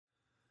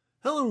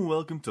Hello and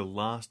welcome to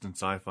Lost in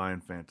Sci-Fi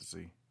and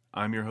Fantasy.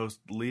 I'm your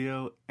host,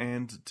 Leo,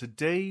 and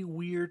today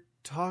we're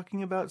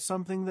talking about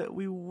something that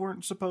we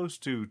weren't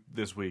supposed to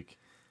this week.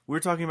 We're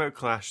talking about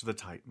Clash of the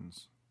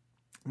Titans.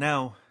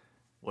 Now,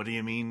 what do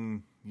you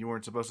mean you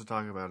weren't supposed to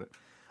talk about it?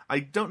 I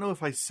don't know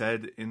if I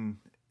said in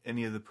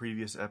any of the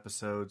previous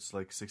episodes,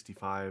 like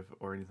 65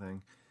 or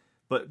anything,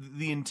 but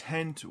the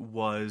intent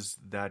was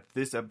that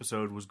this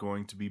episode was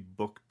going to be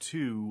book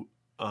 2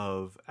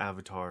 of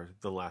Avatar: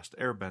 The Last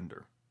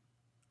Airbender,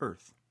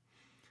 Earth.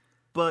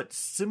 But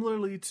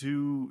similarly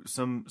to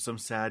some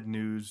sad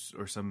news,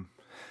 or some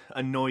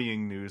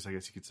annoying news, I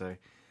guess you could say,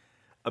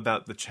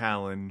 about the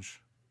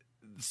challenge,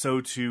 so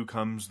too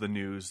comes the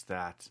news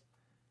that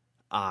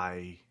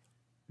I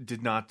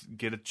did not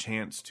get a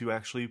chance to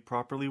actually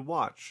properly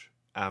watch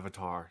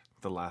Avatar: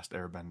 The Last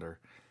Airbender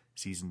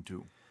Season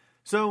 2.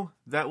 So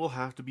that will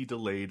have to be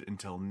delayed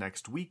until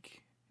next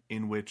week,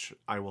 in which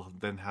I will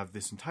then have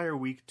this entire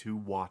week to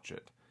watch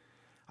it.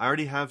 I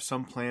already have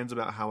some plans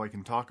about how I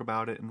can talk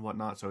about it and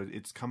whatnot, so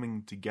it's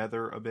coming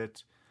together a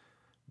bit,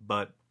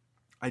 but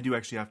I do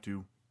actually have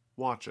to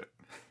watch it.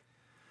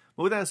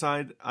 But with that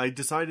aside, I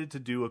decided to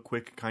do a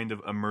quick kind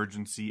of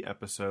emergency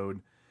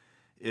episode.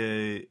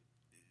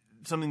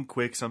 Something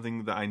quick,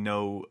 something that I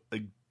know a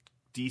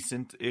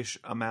decent-ish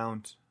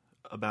amount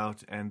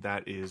about, and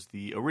that is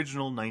the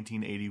original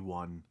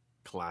 1981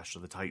 Clash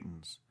of the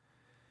Titans.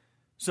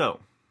 So,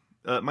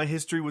 my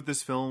history with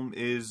this film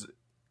is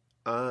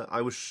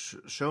I was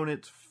shown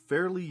it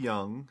fairly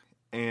young,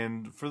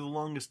 and for the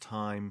longest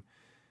time,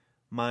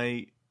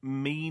 my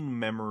main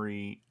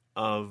memory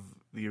of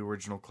the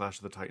original Clash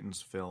of the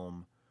Titans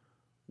film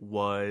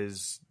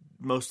was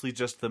mostly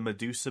just the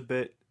Medusa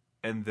bit,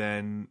 and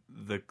then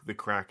the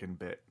Kraken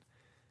bit.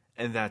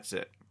 And that's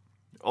it.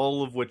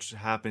 All of which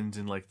happened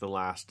in like the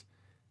last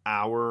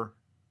hour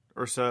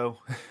or so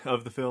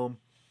of the film.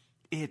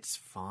 It's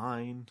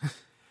fine.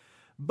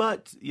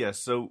 But, yes,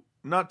 so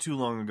not too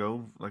long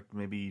ago, like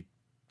maybe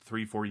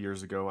 3-4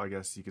 years ago, I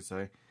guess you could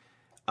say,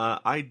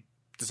 I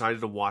decided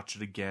to watch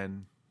it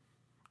again,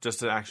 just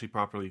to actually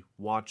properly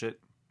watch it.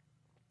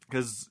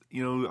 Because,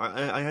 you know,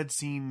 I had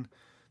seen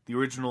the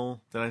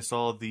original, then I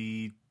saw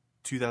the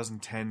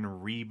 2010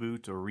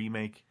 reboot or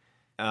remake,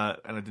 and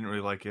I didn't really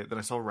like it. Then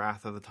I saw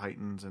Wrath of the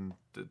Titans, and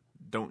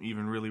don't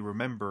even really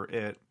remember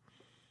it.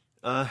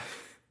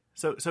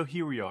 So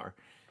here we are.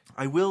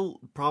 I will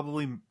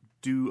probably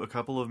do a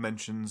couple of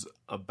mentions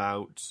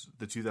about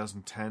the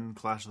 2010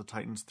 Clash of the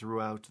Titans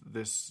throughout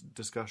this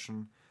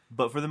discussion,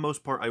 but for the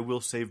most part, I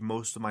will save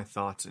most of my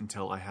thoughts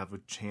until I have a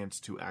chance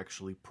to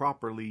actually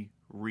properly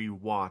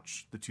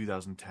re-watch the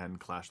 2010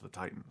 Clash of the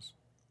Titans.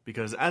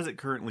 Because as it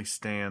currently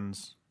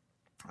stands,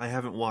 I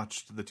haven't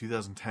watched the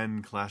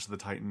 2010 Clash of the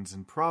Titans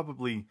in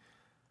probably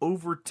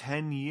over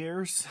 10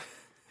 years.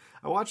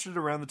 I watched it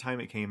around the time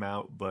it came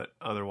out, but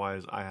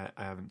otherwise I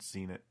haven't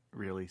seen it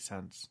really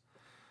since.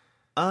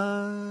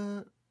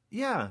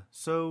 Yeah,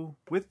 so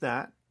with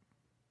that,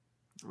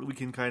 we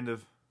can kind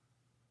of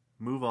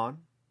move on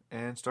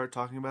and start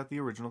talking about the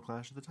original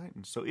Clash of the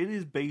Titans. So it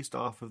is based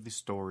off of the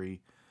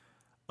story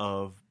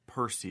of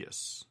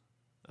Perseus.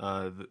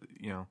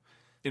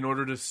 In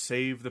order to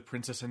save the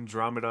Princess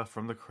Andromeda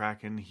from the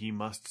Kraken, he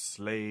must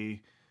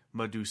slay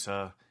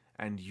Medusa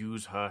and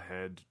use her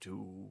head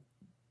to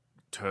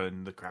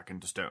turn the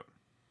Kraken to stone.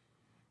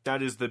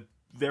 That is the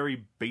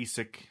very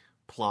basic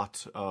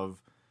plot of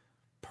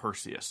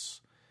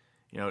Perseus.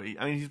 You know,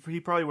 I mean, he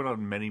probably went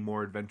on many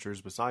more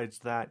adventures besides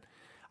that.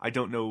 I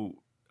don't know.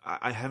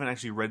 I haven't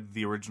actually read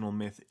the original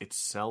myth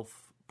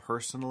itself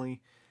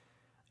personally.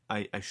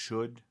 I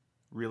should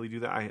really do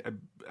that.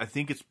 I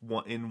think it's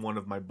in one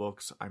of my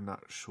books. I'm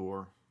not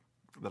sure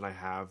that I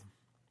have.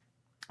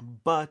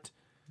 But,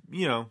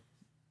 you know,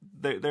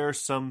 there are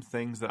some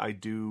things that I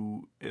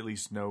do at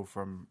least know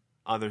from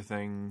other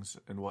things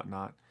and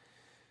whatnot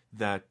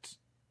that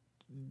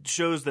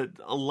shows that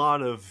a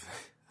lot of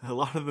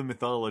the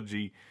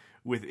mythology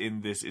within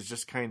this is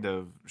just kind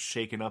of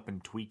shaken up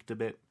and tweaked a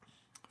bit.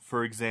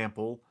 For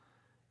example,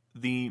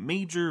 the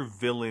major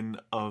villain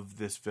of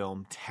this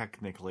film,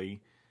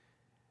 technically,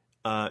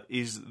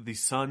 is the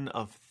son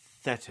of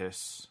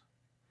Thetis.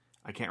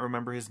 I can't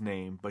remember his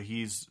name, but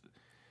he's,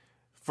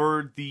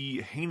 for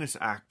the heinous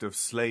act of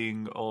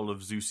slaying all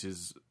of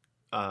Zeus's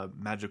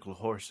magical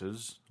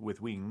horses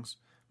with wings,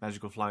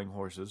 magical flying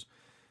horses,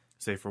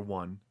 say for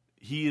one,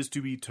 he is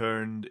to be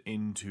turned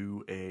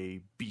into a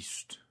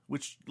beast,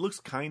 which looks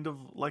kind of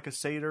like a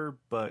satyr,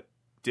 but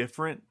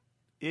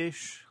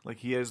different-ish. Like,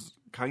 he has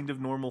kind of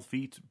normal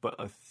feet, but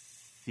a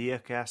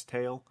thick-ass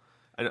tail.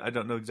 I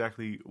don't know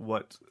exactly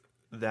what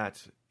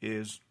that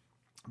is.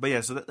 But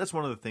yeah, so that's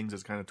one of the things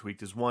that's kind of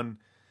tweaked, is one,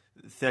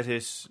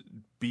 Thetis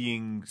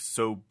being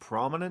so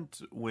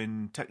prominent,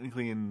 when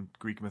technically in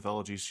Greek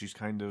mythology she's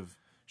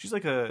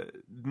like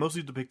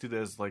mostly depicted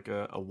as like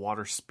a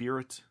water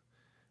spirit,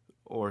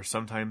 or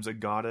sometimes a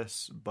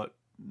goddess, but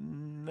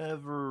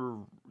never,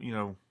 you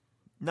know,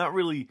 not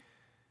really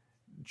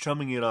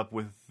chumming it up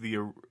with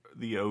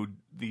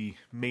the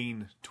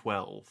main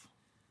 12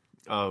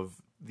 of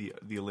the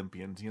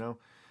Olympians, you know.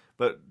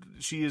 But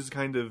she is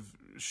kind of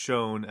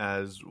shown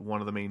as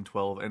one of the main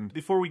 12. And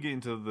before we get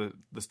into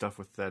the stuff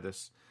with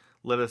Thetis,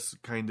 let us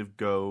kind of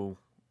go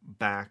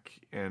back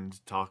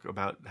and talk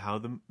about how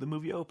the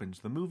movie opens.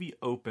 The movie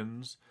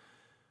opens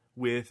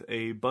with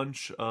a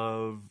bunch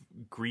of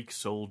Greek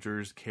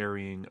soldiers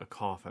carrying a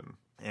coffin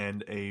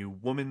and a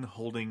woman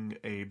holding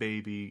a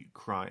baby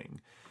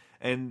crying.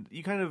 And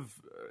you kind of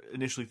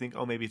initially think,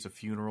 oh, maybe it's a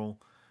funeral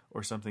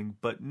or something.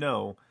 But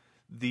no,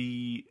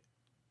 the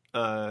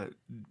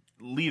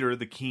leader,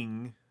 the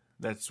king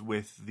that's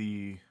with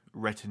the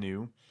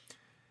retinue,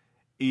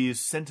 is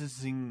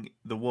sentencing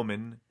the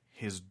woman,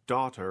 his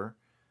daughter,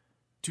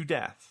 to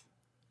death.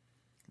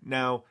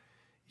 Now,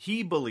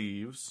 he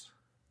believes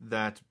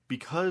that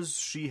because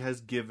she's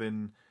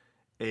given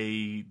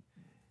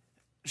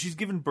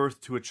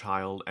birth to a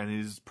child, and it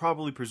is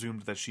probably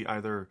presumed that she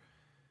either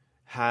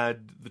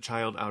had the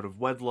child out of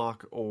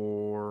wedlock,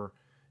 or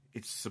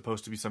it's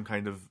supposed to be some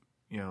kind of,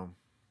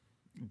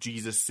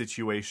 Jesus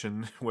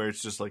situation where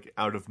it's just like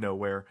out of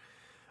nowhere.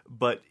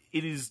 But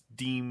it is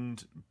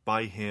deemed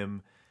by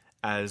him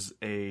as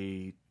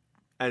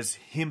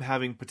him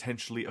having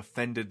potentially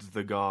offended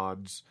the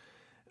gods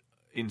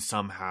in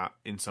some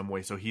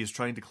way. So he is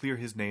trying to clear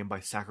his name by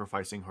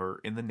sacrificing her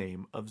in the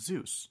name of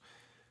Zeus.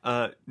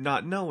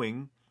 Not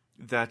knowing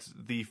that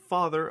the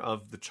father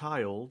of the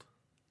child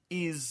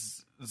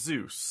is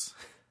Zeus.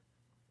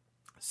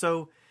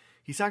 So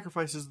he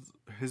sacrifices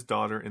his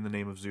daughter in the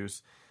name of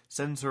Zeus,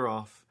 sends her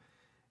off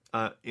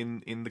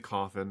in the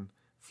coffin,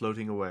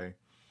 floating away.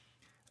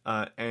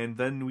 And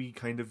then we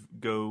kind of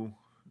go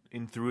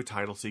in through a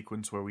title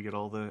sequence where we get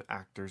all the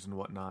actors and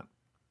whatnot.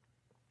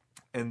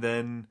 And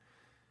then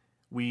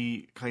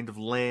we kind of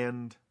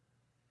land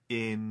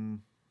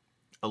in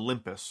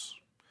Olympus,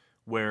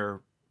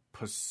 where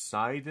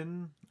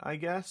Poseidon, I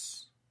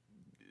guess,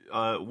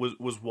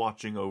 was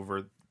watching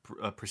over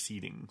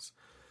proceedings.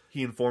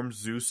 He informs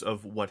Zeus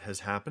of what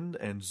has happened,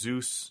 and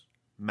Zeus,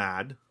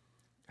 mad,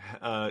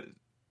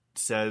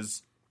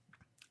 says,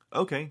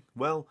 okay,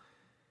 well,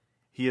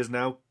 he has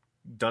now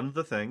done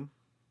the thing,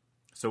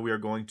 so we are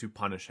going to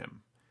punish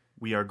him.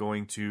 We are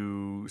going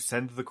to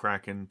send the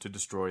Kraken to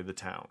destroy the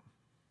town.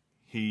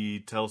 He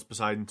tells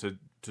Poseidon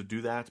to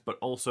do that, but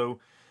also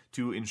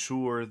to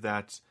ensure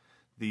that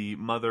the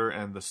mother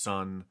and the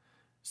son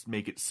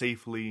make it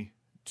safely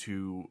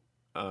to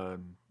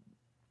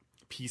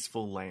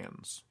peaceful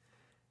lands.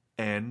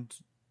 And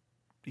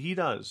he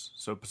does.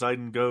 So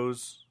Poseidon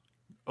goes,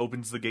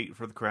 opens the gate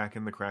for the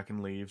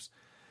Kraken leaves.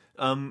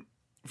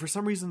 For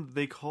some reason,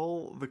 they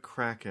call the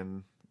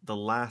Kraken the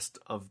last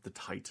of the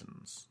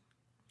Titans.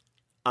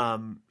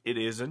 It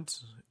isn't.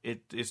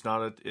 It's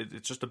not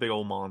it's just a big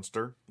old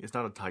monster. It's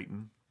not a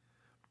Titan.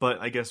 But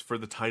I guess for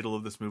the title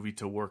of this movie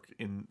to work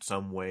in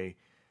some way,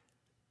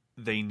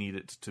 they need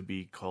it to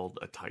be called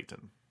a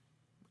Titan,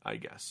 I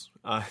guess.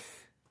 But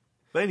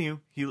anyway,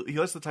 he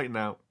lets the Titan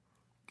out,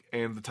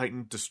 and the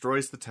Titan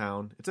destroys the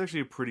town. It's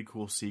actually a pretty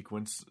cool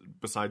sequence,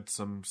 besides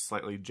some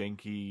slightly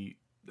janky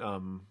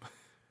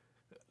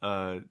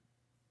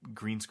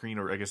green screen,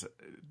 or I guess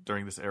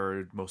during this era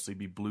it'd mostly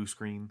be blue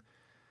screen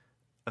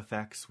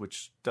effects,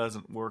 which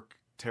doesn't work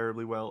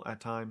terribly well at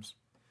times.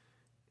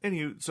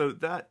 Anywho, so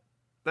that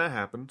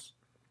happens,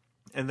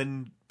 and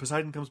then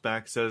Poseidon comes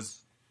back,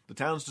 says the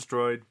town's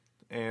destroyed,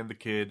 and the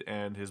kid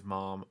and his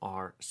mom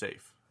are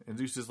safe. And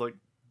Zeus is like,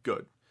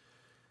 good.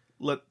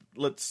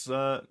 Let's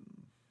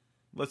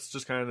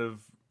just kind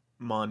of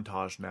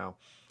montage now.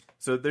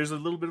 So there's a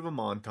little bit of a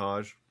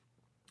montage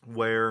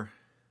where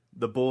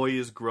the boy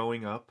is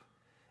growing up,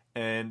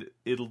 and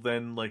it'll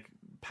then like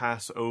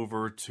pass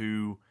over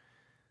to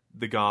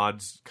the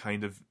gods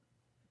kind of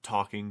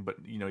talking, but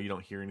you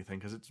don't hear anything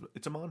because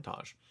it's a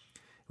montage.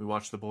 We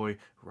watch the boy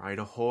ride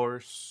a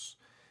horse.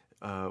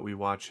 We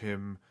watch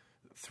him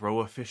throw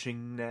a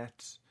fishing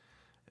net.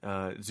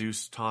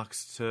 Zeus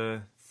talks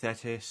to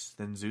Thetis.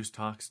 Then Zeus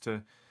talks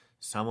to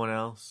someone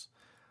else.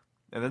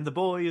 And then the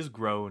boy is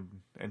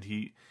grown. And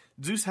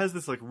Zeus has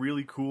this like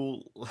really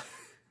cool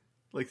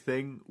like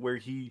thing where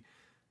he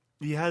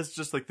has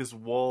just like this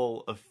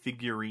wall of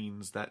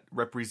figurines that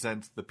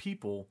represent the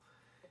people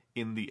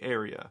in the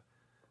area.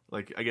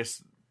 Like, I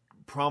guess,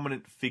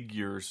 prominent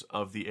figures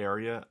of the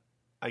area,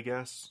 I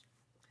guess.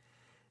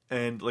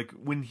 And, like,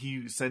 when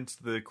he sent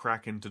the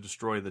Kraken to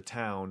destroy the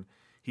town,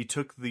 he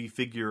took the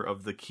figure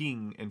of the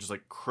king and just,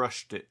 like,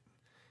 crushed it.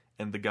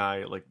 And the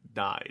guy, like,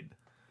 died.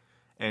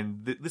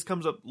 And this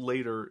comes up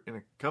later in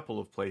a couple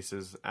of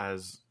places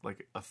as,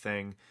 like, a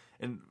thing.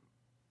 And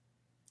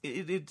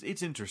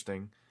it's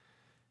interesting.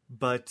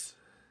 But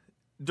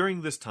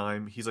during this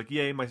time, he's like,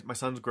 yay, my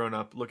son's grown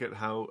up. Look at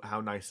how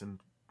nice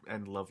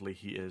and lovely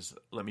he is.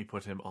 Let me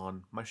put him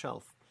on my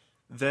shelf.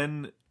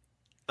 Then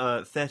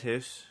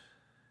Thetis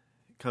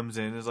comes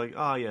in and is like,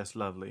 yes,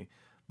 lovely.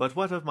 But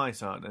what of my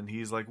son? And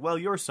he's like, well,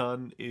 your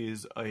son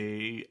is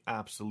a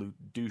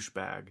absolute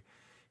douchebag.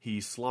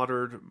 He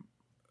slaughtered...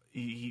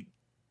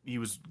 He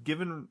was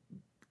given,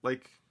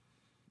 like,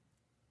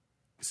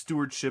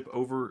 stewardship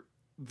over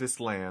this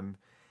land,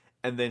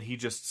 and then he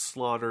just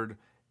slaughtered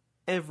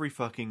every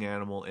fucking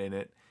animal in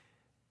it,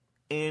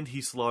 and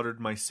he slaughtered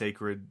my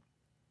sacred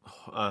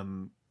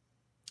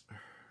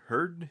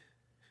herd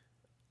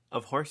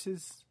of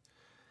horses,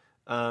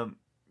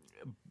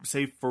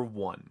 save for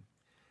one.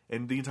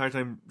 And the entire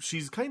time,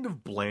 she's kind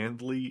of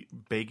blandly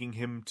begging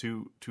him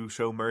to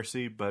show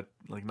mercy, but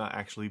like not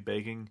actually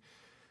begging,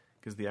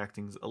 because the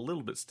acting's a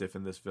little bit stiff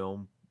in this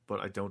film. But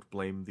I don't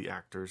blame the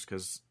actors,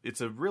 because it's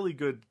a really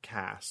good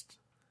cast.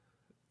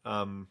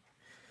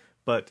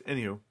 But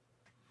anywho,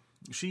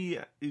 she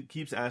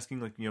keeps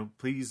asking, like,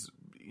 please,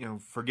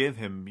 forgive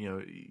him.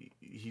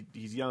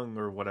 He's young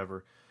or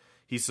whatever.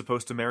 He's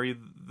supposed to marry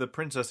the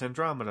Princess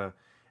Andromeda.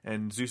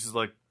 And Zeus is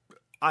like,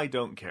 I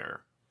don't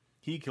care.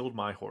 He killed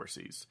my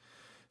horsies.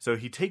 So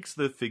he takes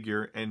the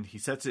figure and he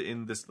sets it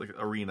in this like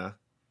arena.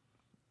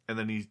 And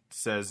then he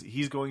says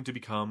he's going to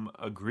become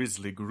a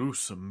grisly,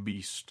 gruesome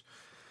beast.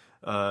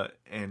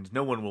 And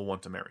no one will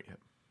want to marry him.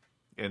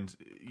 And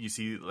you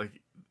see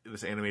like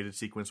this animated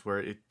sequence where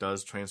it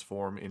does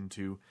transform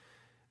into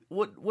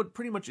what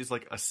pretty much is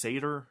like a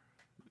satyr,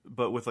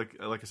 but with like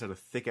I said, a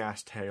thick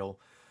ass tail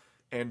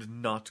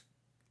and not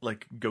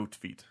like goat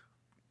feet.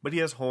 But he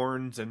has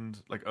horns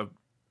and like a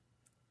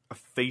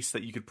face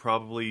that you could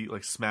probably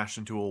like smash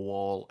into a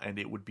wall and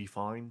it would be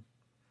fine.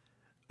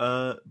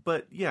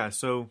 But yeah,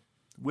 so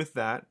with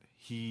that,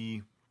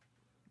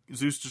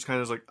 Zeus just kind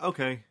of is like,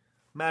 okay,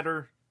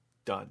 matter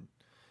done.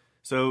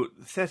 So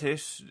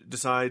Thetis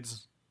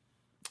decides,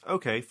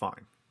 okay,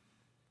 fine.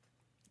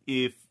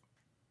 If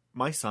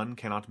my son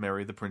cannot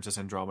marry the Princess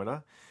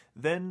Andromeda,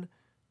 then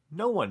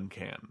no one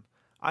can.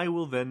 I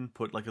will then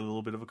put like a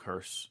little bit of a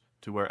curse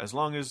to where as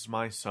long as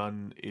my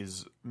son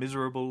is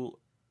miserable,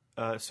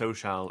 so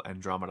shall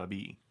Andromeda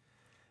be.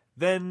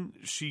 Then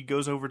she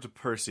goes over to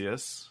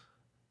Perseus,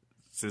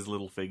 it's his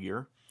little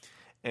figure,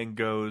 and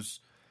goes,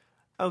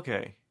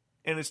 okay,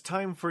 and it's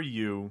time for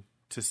you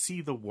to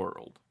see the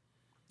world.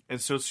 And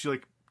so she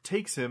like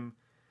takes him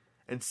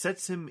and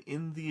sets him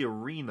in the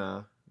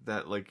arena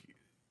that like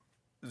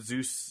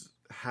Zeus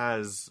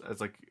has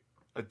as like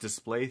a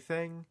display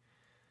thing.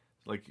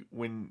 Like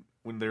when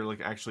they're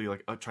like actually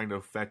like trying to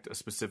affect a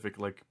specific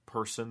like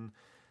person,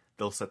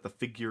 they'll set the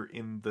figure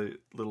in the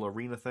little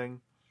arena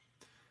thing.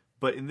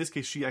 But in this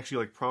case, she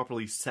actually like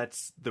properly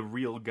sets the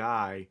real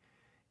guy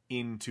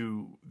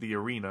into the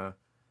arena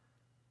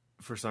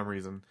for some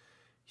reason.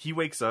 He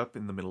wakes up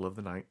in the middle of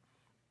the night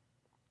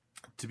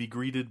to be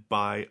greeted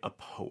by a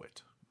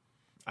poet.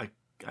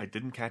 I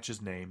didn't catch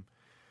his name,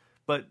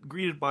 but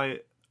greeted by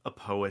a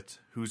poet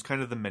who's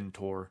kind of the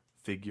mentor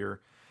figure,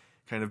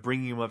 kind of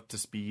bringing him up to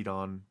speed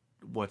on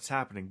what's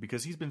happening,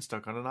 because he's been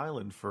stuck on an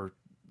island for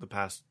the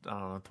past,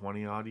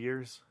 20 odd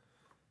years.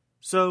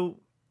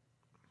 So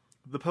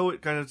the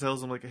poet kind of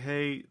tells him like,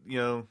 hey,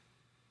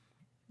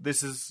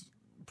 this is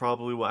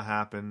probably what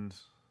happened.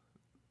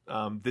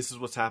 This is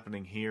what's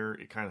happening here.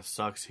 It kind of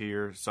sucks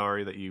here.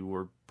 Sorry that you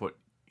were put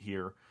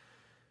here.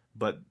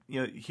 But,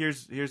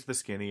 here's the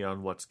skinny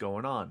on what's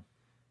going on.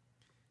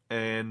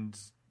 And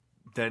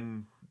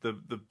then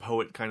the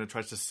poet kind of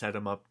tries to set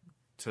him up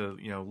to,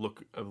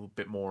 look a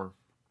bit more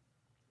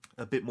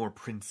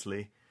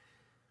princely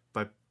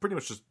by pretty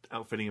much just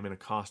outfitting him in a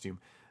costume.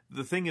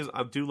 The thing is,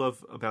 I do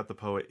love about the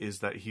poet is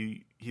that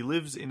he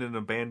lives in an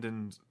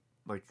abandoned,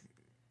 like,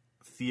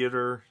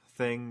 theater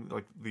thing,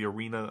 like the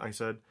arena I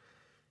said.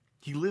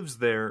 He lives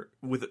there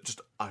with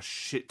just a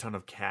shit ton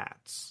of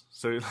cats.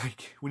 So,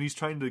 like, when he's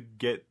trying to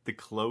get the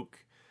cloak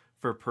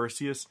for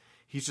Perseus,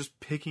 he's just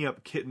picking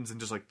up kittens and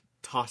just, like,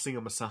 tossing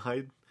them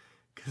aside.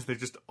 Because they're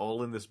just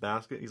all in this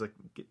basket. He's like,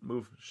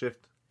 move,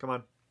 shift, come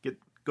on,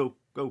 go.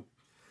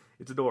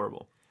 It's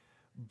adorable.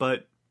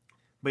 But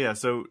yeah,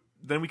 so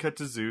then we cut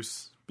to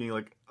Zeus being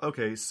like,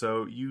 okay,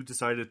 so you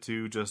decided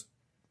to just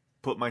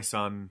put my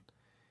son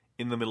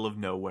in the middle of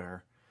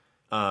nowhere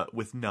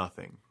with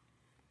nothing.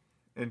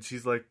 And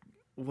she's like,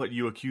 what,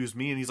 you accuse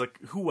me? And he's like,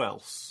 who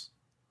else?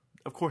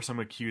 Of course I'm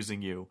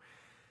accusing you.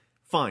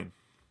 Fine.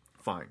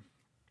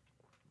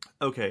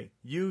 Okay,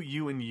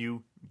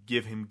 you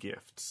give him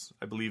gifts.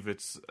 I believe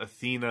it's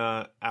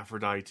Athena,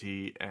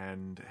 Aphrodite,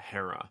 and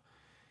Hera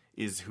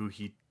is who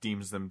he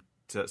deems them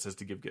says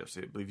to give gifts.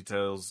 I believe he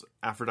tells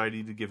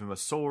Aphrodite to give him a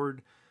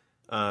sword,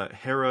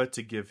 Hera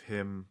to give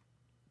him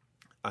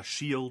a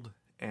shield,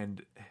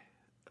 and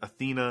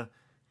Athena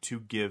to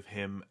give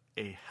him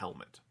a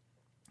helmet.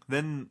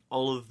 Then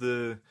all of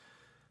the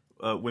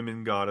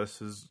women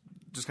goddesses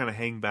just kind of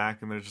hang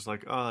back, and they're just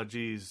like, oh,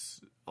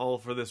 geez, all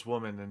for this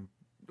woman. And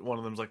one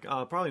of them's like,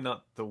 probably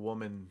not the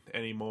woman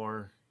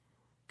anymore,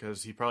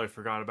 because he probably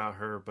forgot about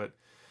her, but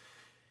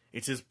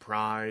it's his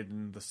pride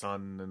and the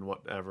sun and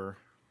whatever.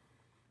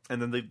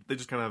 And then they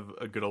just kind of have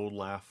a good old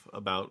laugh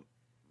about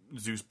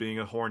Zeus being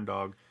a horn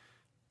dog.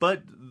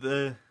 But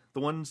the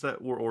ones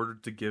that were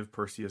ordered to give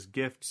Perseus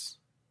gifts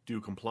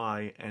do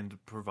comply and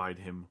provide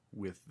him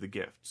with the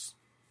gifts.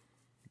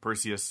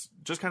 Perseus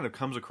just kind of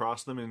comes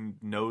across them and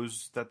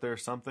knows that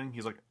there's something.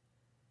 He's like,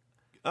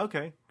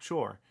 okay,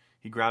 sure.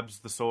 He grabs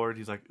the sword.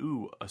 He's like,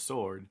 ooh, a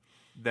sword.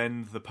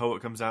 Then the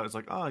poet comes out. It's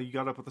like, oh, you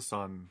got up with the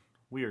sun.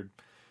 Weird.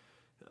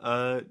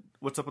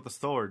 what's up with the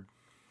sword?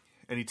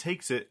 And he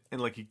takes it, and,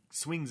 like, he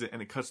swings it,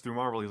 and it cuts through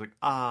marble. He's like,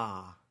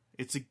 ah,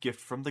 it's a gift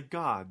from the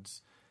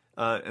gods.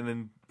 And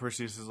then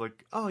Perseus is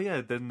like, oh,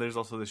 yeah, then there's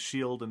also the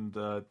shield and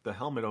the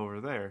helmet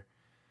over there.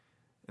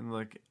 And,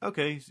 like,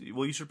 okay,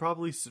 well, you should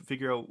probably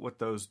figure out what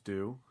those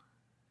do.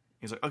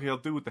 He's like, okay, I'll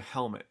do with the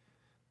helmet.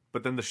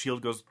 But then the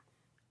shield goes,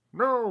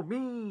 no,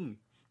 me!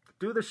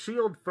 Do the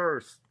shield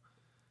first!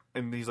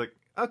 And he's like,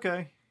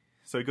 okay.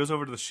 So he goes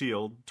over to the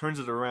shield, turns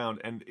it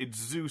around, and it's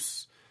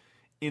Zeus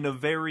in a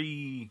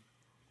very,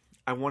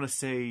 I want to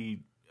say,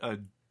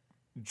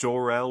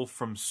 Jor-El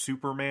from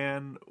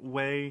Superman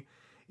way.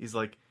 He's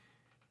like,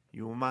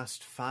 you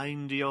must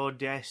find your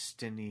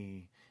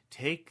destiny.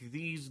 Take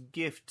these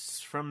gifts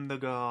from the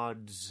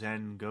gods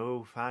and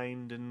go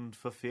find and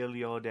fulfill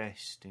your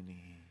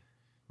destiny.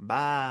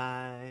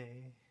 Bye.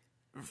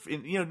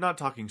 Not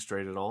talking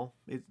straight at all.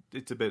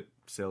 It's a bit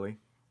silly.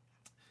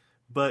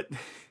 But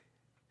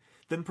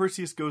then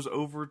Perseus goes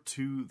over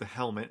to the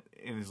helmet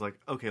and he's like,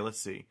 okay, let's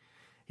see.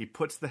 He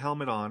puts the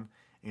helmet on and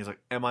he's like,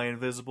 am I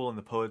invisible? And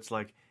the poet's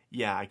like,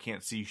 yeah, I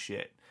can't see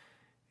shit.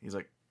 He's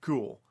like,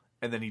 cool.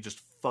 And then he just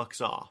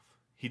fucks off.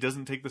 He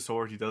doesn't take the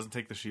sword. He doesn't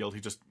take the shield.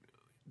 He just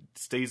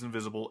stays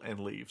invisible and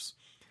leaves.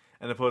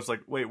 And the poet's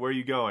like, wait, where are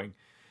you going?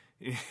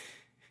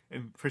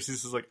 And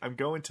Perseus is like, I'm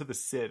going to the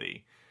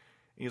city.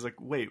 And he's like,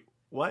 wait,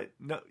 what?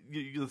 No,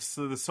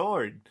 so the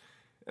sword.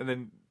 And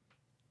then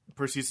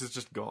Perseus is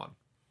just gone.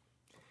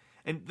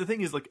 And the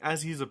thing is, like,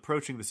 as he's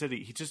approaching the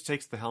city, he just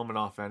takes the helmet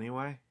off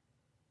anyway.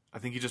 I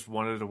think he just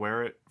wanted to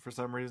wear it for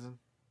some reason.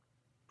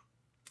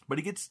 But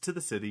he gets to the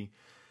city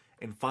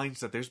and finds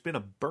that there's been a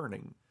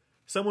burning.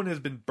 Someone has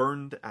been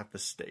burned at the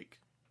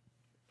stake.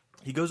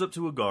 He goes up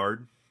to a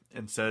guard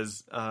and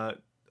says,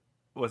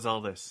 what's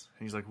all this?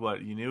 And he's like,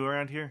 what, you new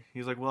around here?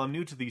 He's like, well, I'm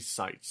new to these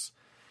sites.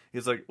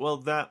 He's like, well,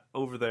 that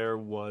over there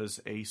was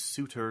a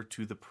suitor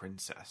to the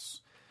princess.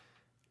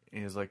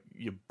 And he's like,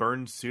 you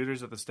burned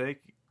suitors at the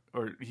stake?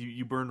 Or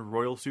you burned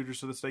royal suitors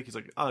to the stake? He's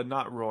like,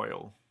 not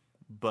royal.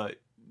 But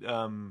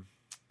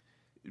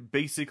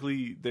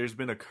basically, there's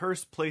been a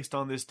curse placed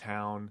on this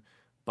town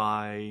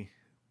by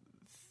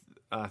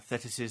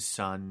Thetis'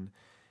 son.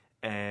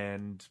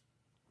 And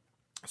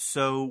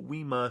so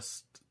we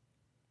must,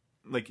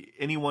 like,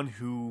 anyone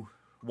who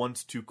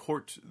wants to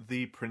court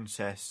the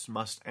princess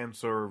must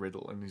answer a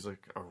riddle. And he's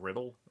like, a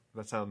riddle?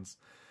 That sounds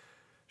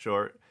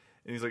short.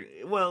 And he's like,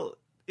 well,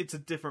 it's a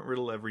different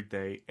riddle every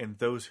day, and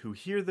those who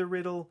hear the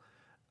riddle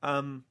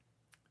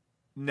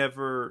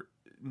never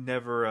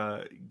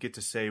get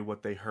to say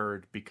what they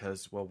heard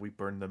because, well, we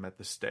burned them at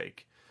the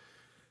stake,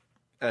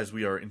 as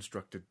we are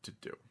instructed to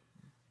do.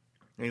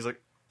 And he's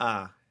like,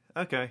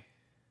 okay,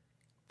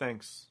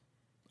 thanks,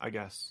 I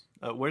guess.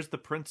 Where's the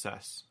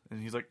princess?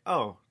 And he's like,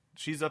 oh,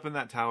 she's up in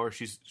that tower.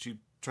 She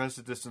tries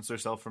to distance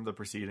herself from the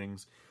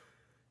proceedings.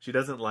 She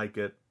doesn't like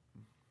it,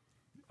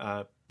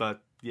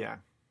 but yeah.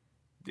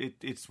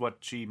 It's what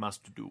she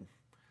must do.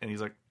 And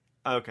he's like,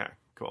 okay,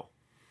 cool.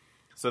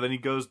 So then he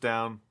goes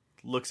down,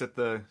 looks at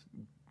the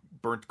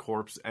burnt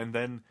corpse, and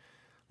then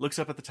looks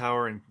up at the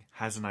tower and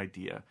has an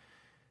idea.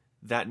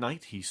 That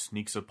night, he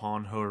sneaks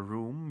upon her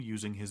room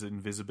using his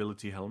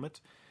invisibility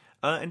helmet,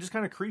 and just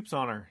kind of creeps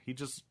on her.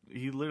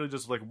 He literally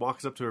just, like,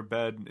 walks up to her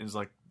bed and is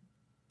like,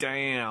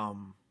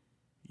 damn,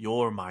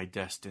 you're my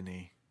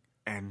destiny,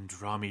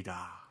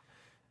 Andromeda.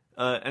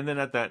 And then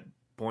at that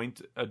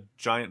point, a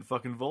giant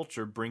fucking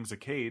vulture brings a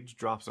cage,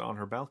 drops it on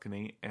her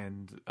balcony,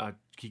 and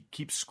he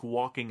keeps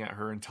squawking at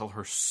her until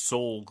her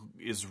soul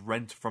is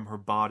rent from her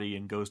body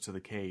and goes to the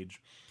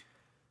cage.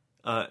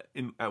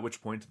 At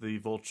which point, the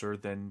vulture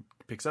then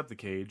picks up the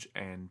cage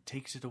and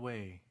takes it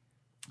away.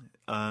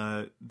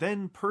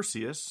 Then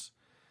Perseus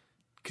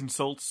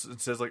consults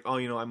and says, like, oh,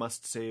 I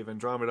must save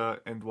Andromeda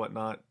and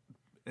whatnot.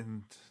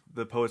 And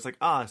the poet's like,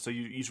 so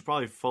you should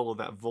probably follow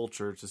that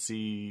vulture to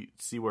see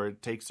where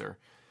it takes her.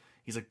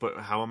 He's like, but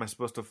how am I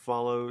supposed to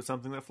follow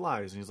something that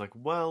flies? And he's like,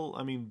 well,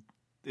 I mean,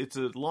 it's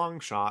a long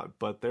shot,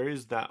 but there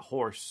is that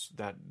horse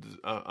that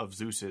of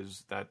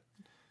Zeus's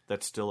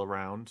that's still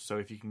around. So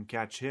if you can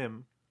catch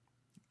him,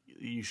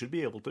 you should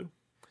be able to.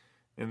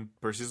 And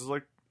Perseus is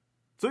like,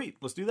 sweet,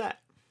 let's do that.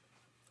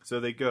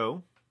 So they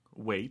go,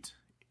 wait,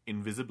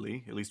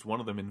 invisibly, at least one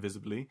of them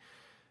invisibly,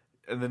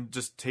 and then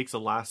just takes a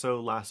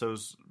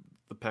lassos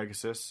the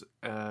Pegasus.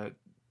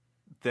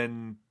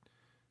 Then,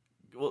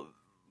 well,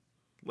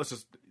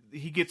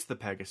 he gets the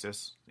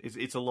Pegasus.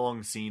 It's a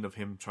long scene of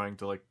him trying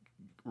to, like,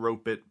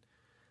 rope it.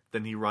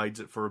 Then he rides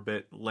it for a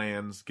bit,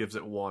 lands, gives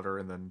it water,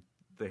 and then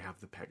they have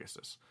the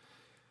Pegasus.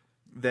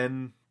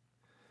 Then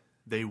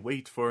they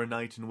wait for a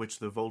night in which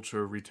the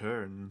vulture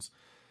returns.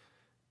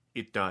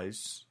 It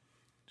does.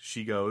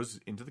 She goes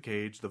into the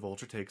cage, the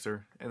vulture takes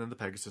her, and then the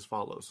Pegasus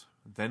follows.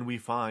 Then we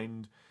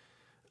find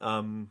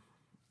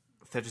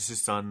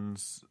Thetis'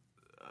 son's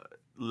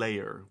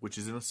lair, which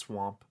is in a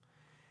swamp.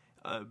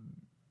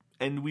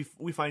 And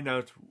we find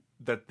out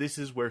that this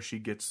is where she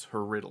gets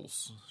her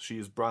riddles. She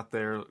is brought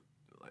there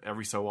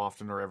every so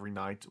often or every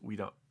night.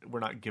 We're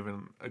not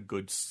given a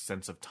good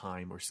sense of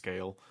time or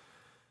scale.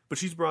 But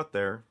she's brought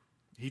there,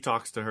 He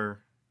talks to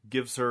her,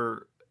 gives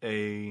her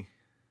a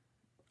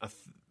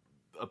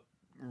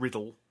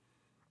riddle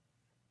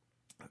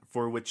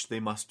for which they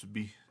must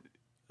be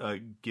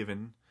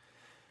given.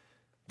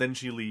 Then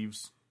she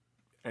leaves,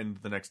 and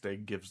the next day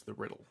gives the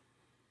riddle.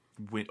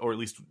 Or at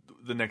least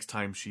the next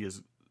time she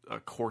is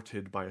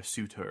courted by a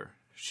suitor,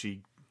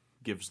 she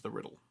gives the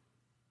riddle.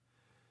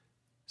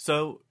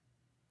 So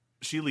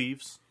she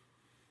leaves,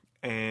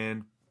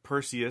 and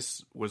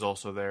Perseus was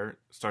also there,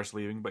 starts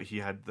leaving, but he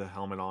had the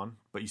helmet on,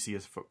 but you see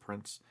his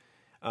footprints.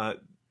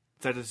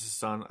 Thetis'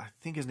 son, I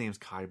think his name's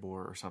Kybor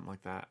or something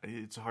like that.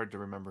 It's hard to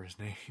remember his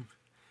name.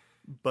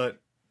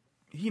 But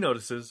he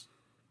notices.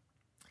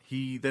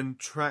 He then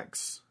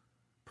tracks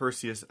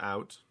Perseus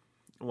out.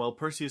 While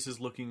Perseus is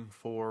looking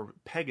for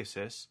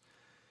Pegasus,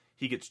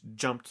 he gets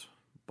jumped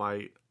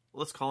by,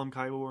 let's call him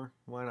Kybor,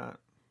 why not?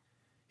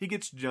 He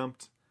gets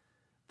jumped,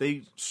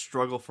 they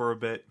struggle for a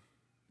bit,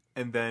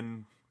 and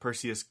then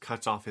Perseus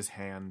cuts off his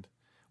hand.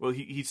 Well,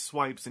 he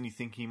swipes and you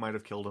think he might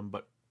have killed him,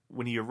 but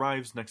when he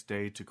arrives next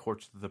day to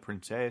court the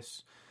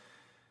princess,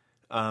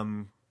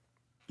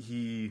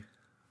 he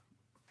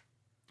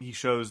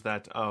shows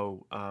that,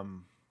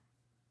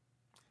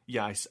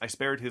 I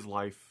spared his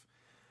life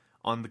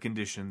on the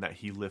condition that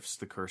he lifts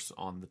the curse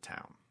on the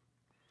town.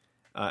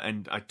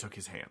 And I took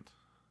his hand.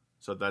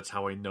 So that's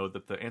how I know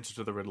that the answer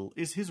to the riddle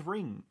is his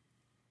ring.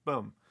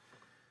 Boom.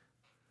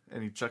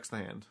 And he chucks the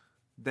hand.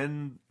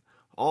 Then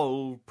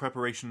all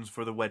preparations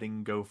for the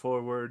wedding go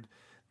forward.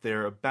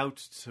 They're about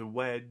to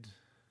wed.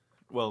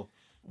 Well,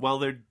 while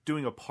they're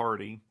doing a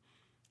party,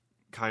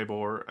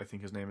 Kybor, I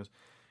think his name is,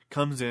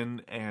 comes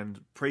in and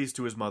prays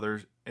to his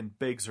mother and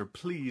begs her,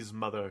 please,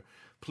 mother,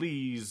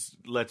 please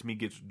let me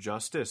get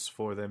justice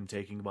for them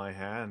taking my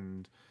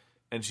hand.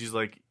 And she's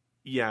like,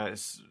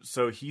 yes,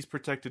 so he's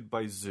protected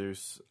by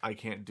Zeus. I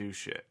can't do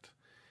shit.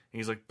 And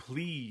he's like,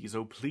 please,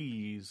 oh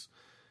please,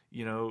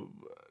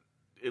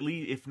 at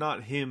least if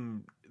not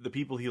him, the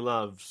people he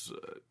loves,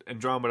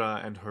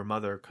 Andromeda and her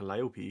mother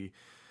Calliope.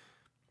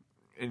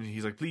 And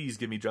he's like, please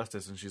give me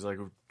justice. And she's like,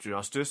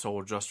 justice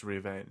or just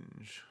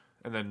revenge?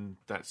 And then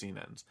that scene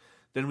ends.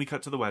 Then we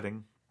cut to the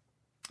wedding,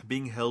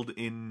 being held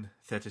in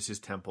Thetis'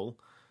 temple,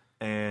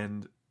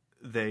 and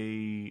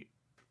they're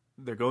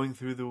going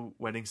through the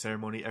wedding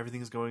ceremony.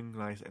 Everything's going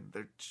nice, and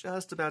they're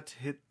just about to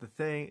hit the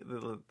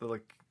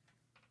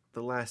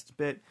last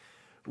bit,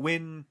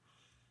 when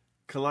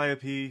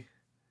Calliope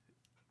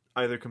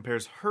either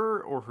compares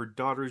her or her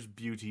daughter's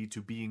beauty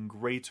to being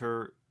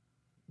greater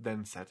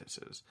than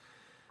Thetis's.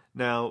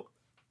 Now,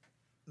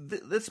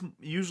 that's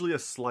usually a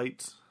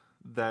slight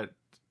that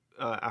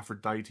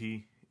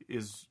Aphrodite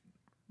is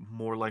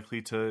more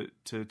likely to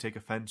take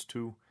offense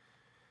to.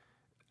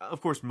 Of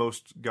course,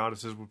 most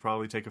goddesses would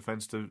probably take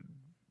offense to,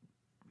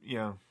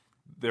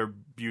 their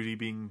beauty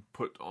being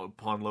put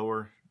upon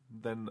lower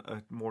than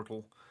a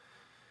mortal.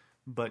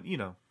 But,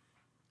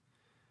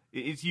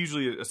 it's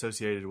usually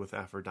associated with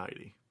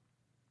Aphrodite.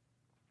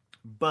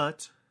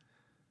 But,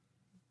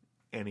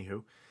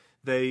 anywho,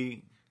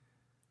 the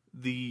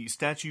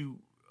statue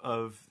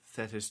of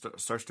Thetis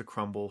starts to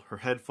crumble. Her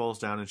head falls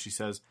down and she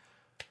says,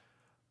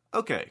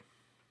 okay,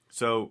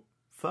 so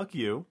fuck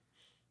you.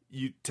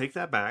 You take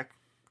that back.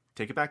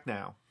 Take it back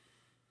now.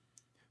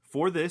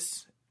 For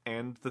this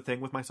and the thing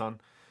with my son,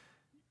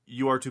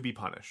 you are to be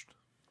punished.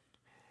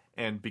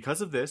 And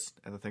because of this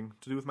and the thing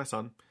to do with my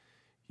son,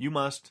 you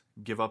must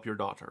give up your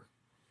daughter.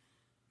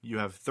 You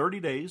have 30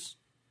 days,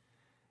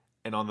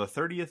 and on the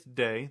 30th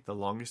day, the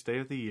longest day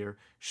of the year,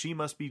 she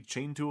must be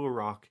chained to a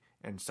rock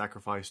and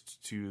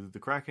sacrificed to the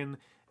Kraken,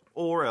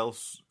 or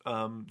else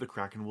the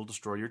Kraken will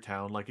destroy your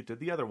town like it did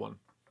the other one.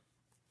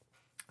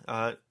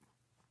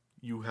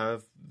 You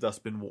have thus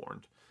been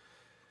warned.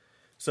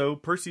 So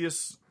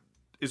Perseus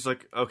is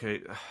like,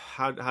 okay,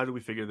 how do we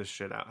figure this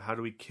shit out? How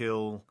do we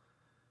kill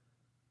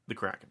the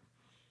Kraken?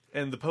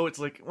 And the poet's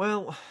like,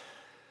 well,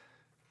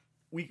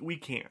 we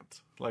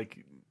can't.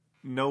 Like,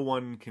 no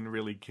one can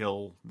really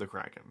kill the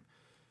Kraken.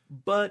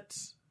 But,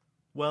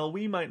 well,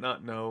 we might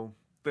not know.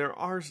 There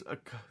are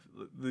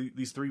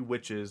these three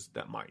witches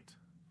that might.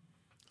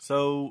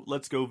 So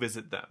let's go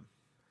visit them.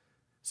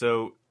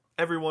 So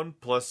everyone,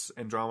 plus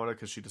Andromeda,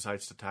 because she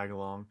decides to tag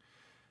along,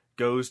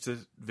 goes to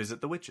visit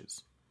the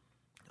witches.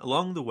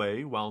 Along the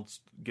way,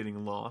 whilst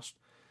getting lost,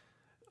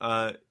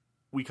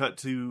 we cut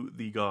to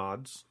the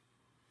gods,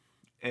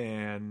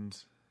 and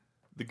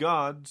the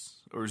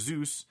gods, or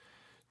Zeus,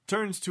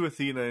 turns to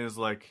Athena and is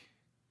like,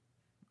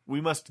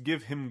 we must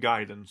give him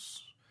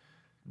guidance,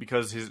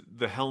 because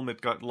the helmet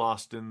got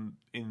lost in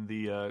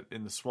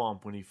the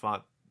swamp when he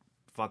fought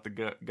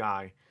the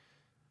guy.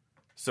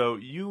 So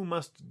you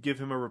must give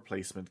him a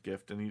replacement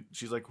gift. And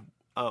she's like,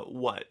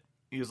 what?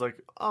 He was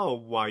like, oh,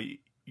 why,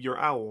 your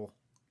owl.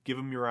 Give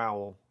him your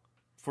owl.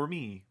 For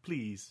me,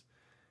 please.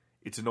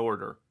 It's an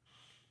order.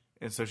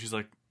 And so she's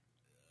like,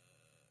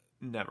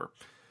 never.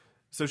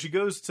 So she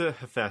goes to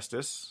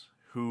Hephaestus,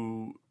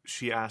 who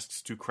she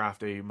asks to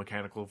craft a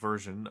mechanical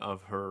version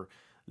of her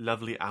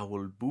lovely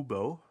owl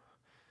Bubo.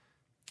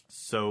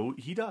 So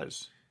he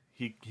does.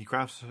 He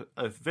crafts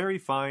a very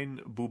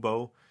fine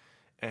Bubo,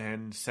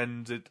 and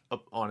sends it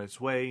up on its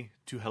way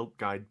to help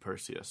guide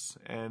Perseus.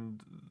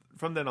 And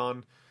from then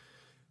on,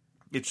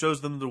 it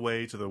shows them the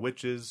way to the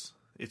witches.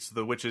 It's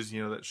the witches,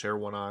 that share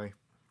one eye.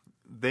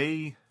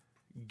 They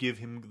give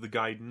him the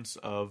guidance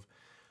of,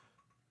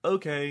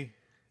 okay,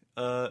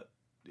 because,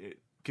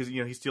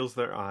 he steals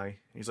their eye.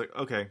 He's like,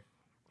 okay,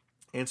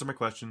 answer my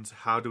questions.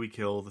 How do we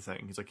kill the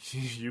thing? He's like,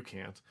 you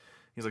can't.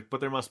 He's like,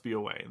 but there must be a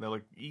way. And they're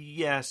like,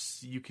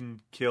 yes, you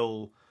can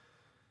kill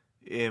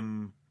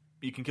him.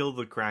 You can kill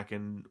the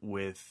Kraken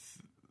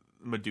with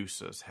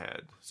Medusa's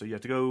head. So you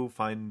have to go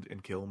find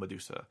and kill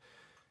Medusa.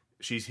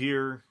 She's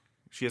here.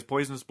 She has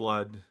poisonous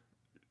blood.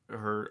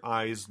 Her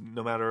eyes,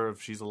 no matter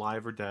if she's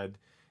alive or dead,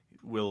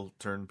 will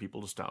turn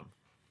people to stone.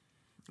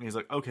 And he's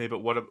like, okay, but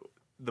what?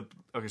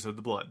 So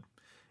the blood,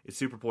 it's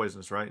super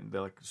poisonous, right? And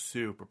they're like,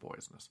 super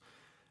poisonous.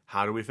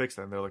 How do we fix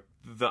that? And they're like,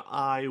 the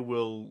eye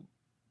will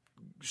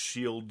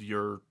shield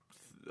your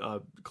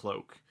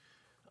cloak,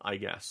 I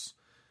guess.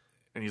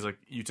 And he's like,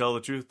 you tell the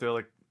truth? They're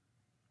like,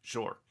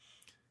 sure.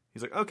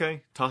 He's like,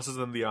 okay. Tosses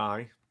them the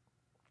eye.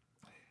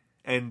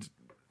 And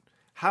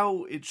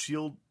how it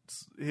shields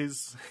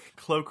his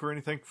cloak or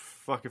anything,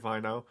 fuck if I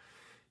know.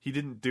 He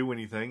didn't do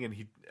anything, and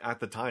he,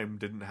 at the time,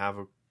 didn't have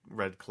a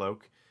red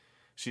cloak.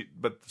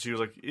 But she was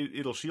like,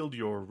 it'll shield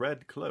your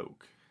red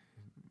cloak.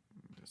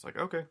 It's like,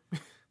 okay.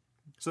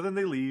 So then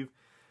they leave,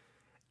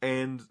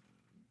 and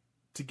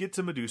to get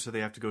to Medusa,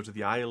 they have to go to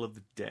the Isle of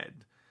the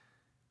Dead.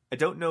 I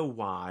don't know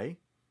why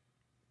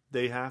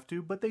they have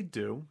to, but they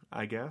do,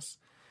 I guess.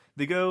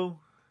 They go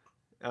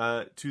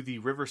to the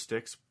River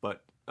Styx,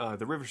 but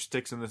the River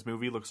Styx in this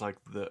movie looks like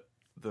the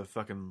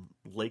fucking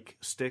lake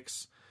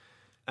Styx,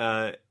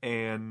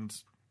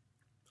 and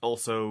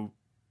also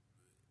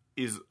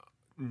is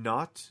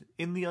not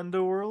in the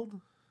underworld,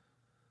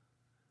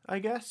 I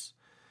guess.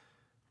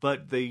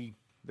 But they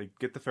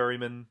get the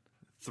ferryman.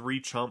 3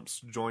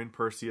 chumps join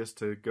Perseus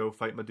to go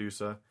fight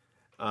Medusa.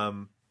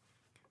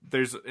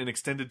 There's an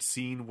extended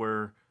scene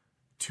where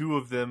 2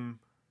 of them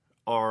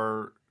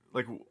are,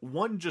 like,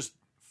 one just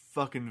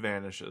fucking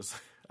vanishes.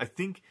 I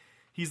think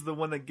he's the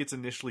one that gets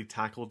initially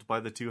tackled by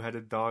the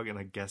 2-headed dog, and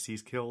I guess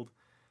he's killed.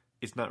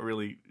 It's not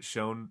really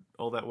shown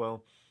all that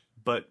well.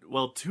 But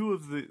while 2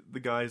 of the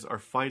guys are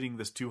fighting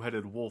this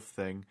 2-headed wolf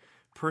thing,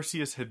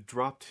 Perseus had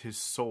dropped his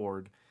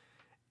sword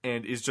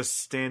and is just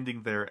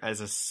standing there as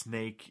a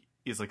snake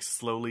is, like,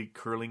 slowly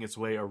curling its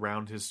way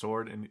around his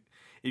sword, and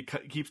it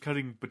keeps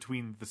cutting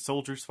between the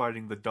soldiers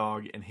fighting the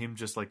dog and him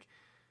just, like,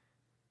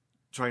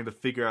 trying to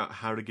figure out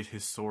how to get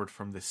his sword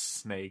from this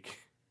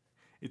snake.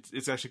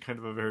 It's actually kind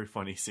of a very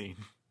funny scene.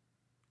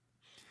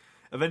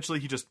 Eventually,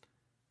 he just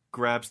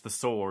grabs the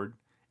sword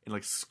and,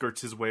 like,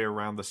 skirts his way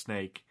around the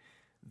snake.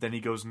 Then he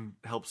goes and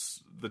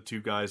helps the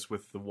 2 guys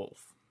with the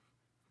wolf.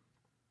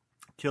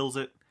 Kills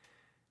it.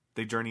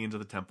 They journey into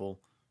the temple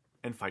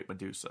and fight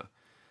Medusa.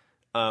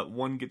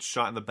 One gets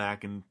shot in the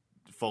back and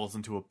falls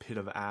into a pit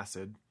of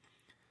acid.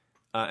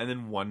 And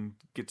then one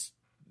gets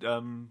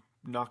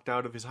knocked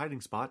out of his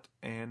hiding spot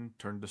and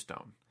turned to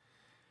stone.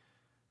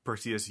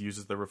 Perseus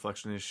uses the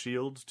reflection in his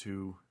shield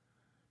to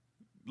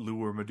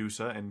lure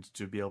Medusa and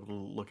to be able to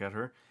look at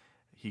her.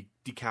 He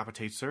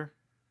decapitates her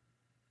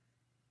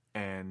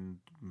and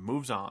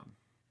moves on.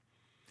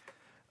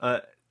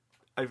 I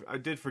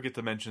did forget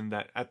to mention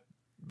that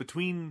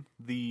between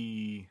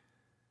the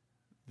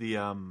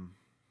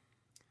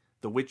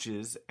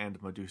witches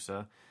and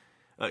Medusa,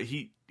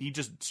 he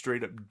just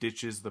straight up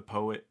ditches the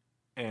poet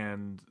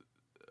and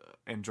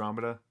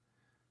Andromeda,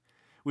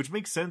 which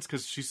makes sense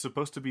because she's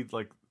supposed to be,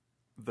 like,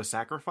 the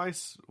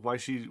sacrifice. Why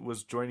she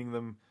was joining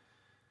them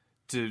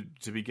to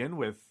begin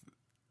with,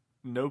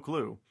 no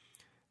clue.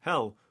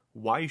 Hell,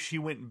 why she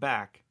went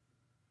back.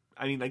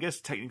 I mean, I guess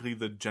technically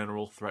the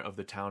general threat of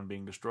the town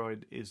being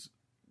destroyed is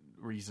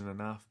reason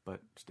enough,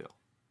 but still.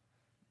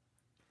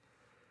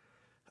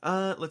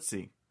 Let's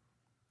see.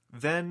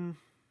 Then,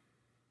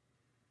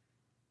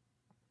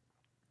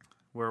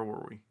 where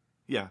were we?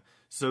 Yeah,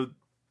 so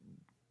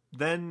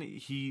then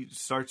he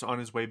starts on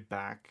his way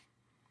back.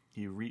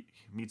 He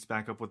meets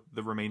back up with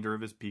the remainder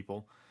of his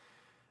people.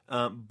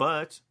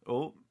 But,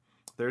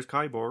 there's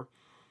Kybor.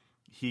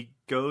 He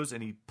goes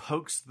and he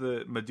pokes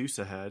the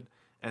Medusa head,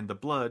 and the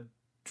blood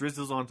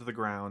drizzles onto the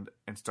ground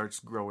and starts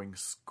growing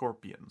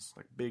scorpions,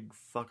 like big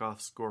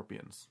fuck-off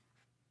scorpions.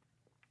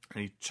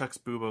 And he chucks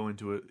Bubo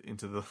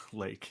into the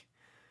lake.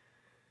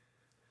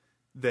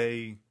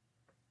 They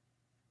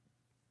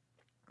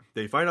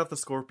fight off the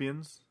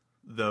scorpions,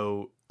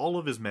 though all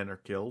of his men are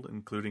killed,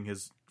 including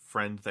his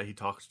friend that he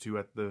talked to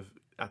at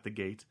the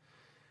gate.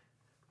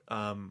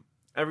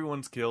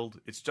 Everyone's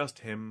killed. It's just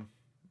him.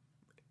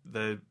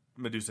 The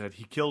Medusa head.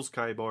 He kills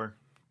Kybor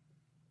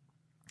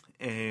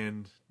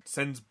and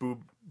sends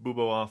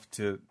Bubo off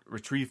to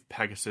retrieve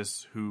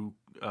Pegasus, who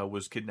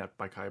was kidnapped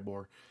by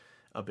Kybor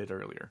a bit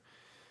earlier.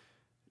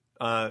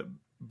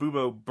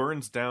 Bubo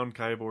burns down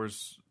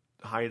Kybor's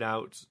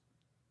hideout.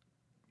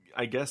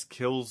 I guess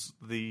kills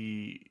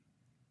the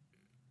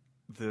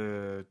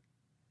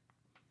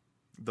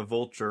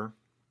vulture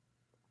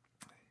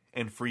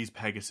and frees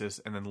Pegasus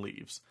and then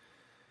leaves.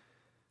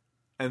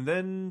 And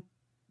then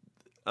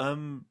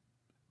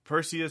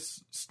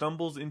Perseus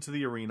stumbles into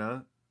the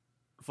arena,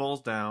 falls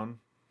down.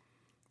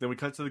 Then we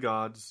cut to the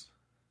gods,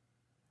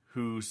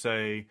 who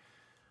say,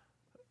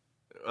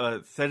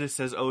 Thetis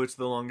says, oh, it's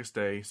the longest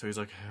day. So he's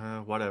like,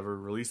 whatever,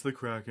 release the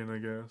Kraken, I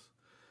guess.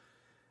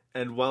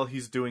 And while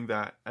he's doing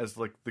that, as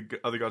like the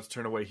other gods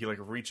turn away, he like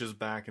reaches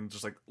back and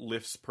just like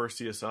lifts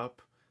Perseus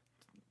up,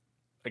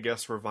 I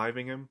guess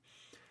reviving him.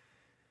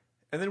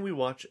 And then we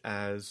watch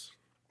as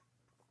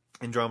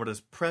Andromeda's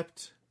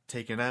prepped,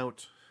 taken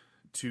out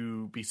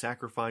to be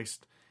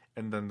sacrificed,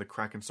 and then the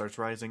Kraken starts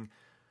rising,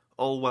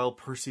 all while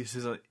Perseus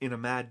is in a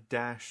mad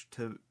dash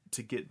to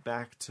get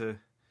back to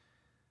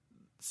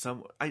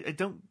some... I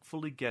don't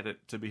fully get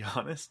it, to be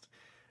honest,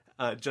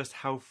 just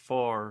how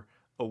far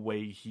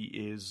away he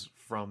is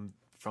from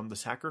the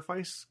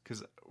sacrifice,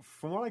 because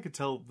from what I could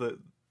tell, the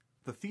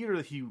theater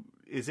that he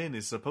is in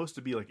is supposed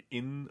to be like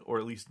in, or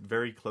at least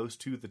very close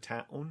to, the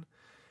town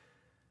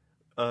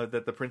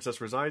that the princess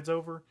resides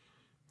over,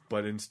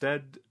 but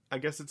instead I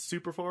guess it's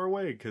super far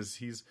away because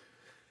he's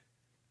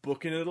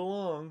booking it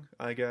along,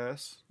 I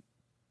guess.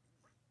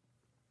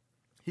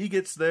 He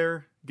gets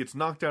there, gets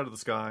knocked out of the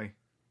sky,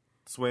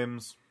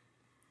 swims.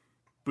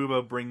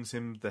 Bubo brings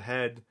him the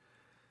head.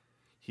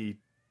 He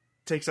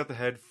takes out the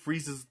head,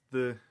 freezes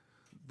the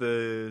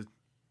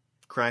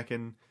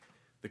Kraken.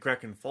 The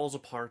Kraken falls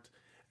apart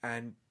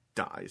and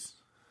dies.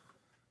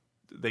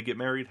 They get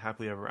married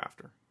happily ever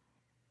after.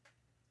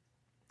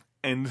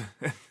 And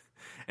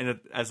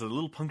as a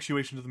little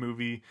punctuation to the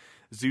movie,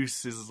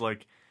 Zeus is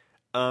like,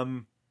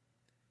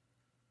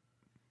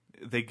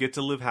 they get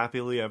to live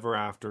happily ever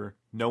after.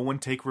 No one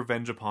take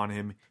revenge upon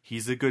him.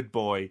 He's a good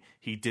boy.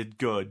 He did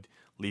good.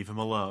 Leave him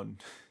alone.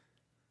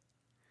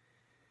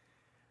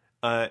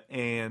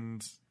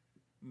 And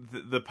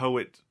the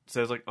poet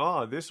says like,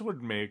 this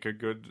would make a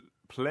good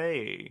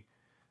play,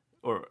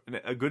 or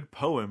a good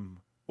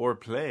poem or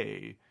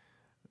play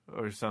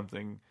or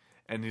something.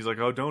 And he's like,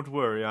 oh, don't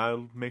worry,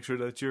 I'll make sure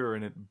that you're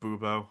in it,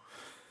 Bubo.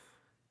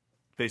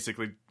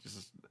 Basically,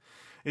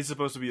 it's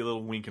supposed to be a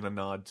little wink and a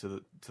nod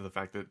to the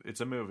fact that it's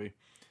a movie.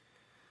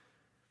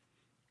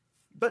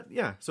 But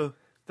yeah, so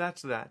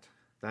that's that.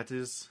 That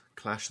is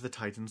Clash of the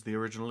Titans, the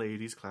original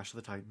 80s Clash of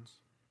the Titans.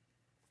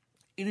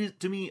 It is,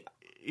 to me,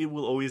 it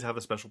will always have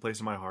a special place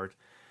in my heart.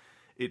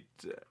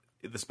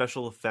 The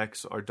special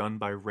effects are done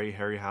by Ray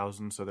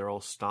Harryhausen, so they're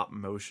all stop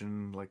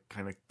motion, like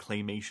kind of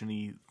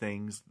claymation-y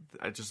things.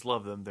 I just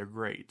love them. They're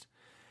great.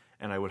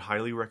 And I would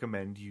highly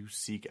recommend you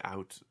seek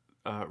out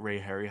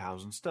Ray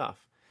Harryhausen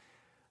stuff.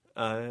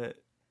 They're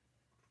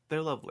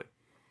lovely.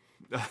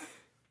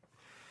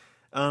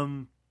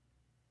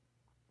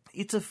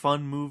 It's a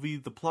fun movie.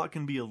 The plot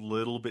can be a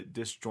little bit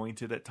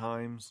disjointed at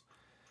times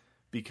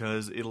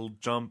because it'll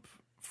jump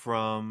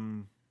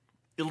around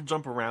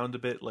a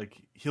bit. Like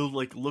he'll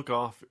like look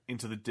off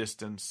into the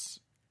distance,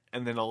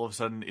 and then all of a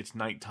sudden it's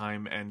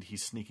nighttime and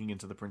he's sneaking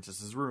into the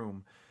princess's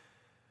room.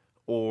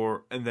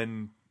 And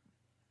then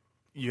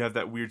you have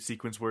that weird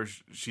sequence where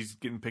she's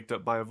getting picked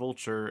up by a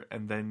vulture,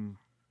 and then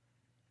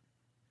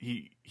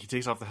he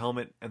takes off the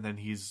helmet, and then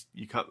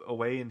you cut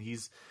away and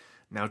he's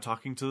now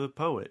talking to the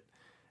poet,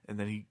 and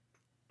then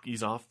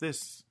he's off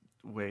this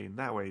way and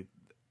that way.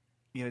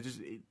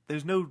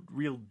 There's no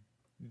real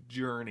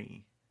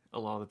journey a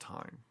lot of the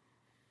time.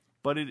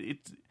 But it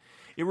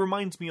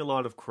reminds me a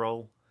lot of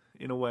Krull,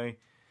 in a way,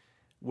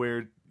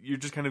 where you're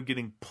just kind of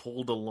getting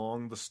pulled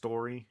along the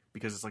story,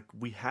 because it's like,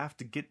 we have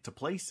to get to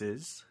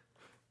places.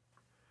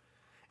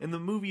 And the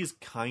movie is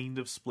kind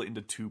of split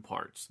into two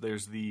parts.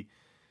 There's the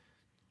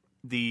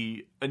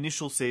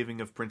initial saving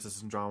of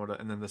Princess Andromeda,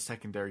 and then the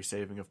secondary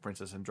saving of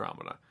Princess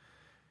Andromeda.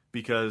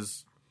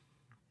 Because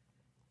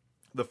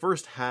the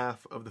first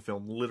half of the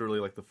film, literally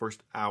like the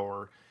first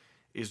hour,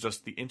 is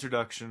just the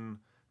introduction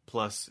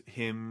plus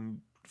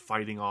him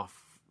fighting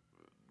off,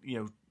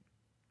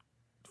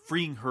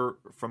 freeing her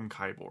from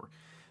Kybor.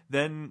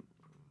 Then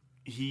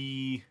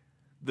the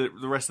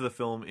rest of the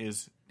film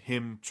is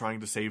him trying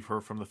to save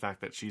her from the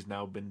fact that she's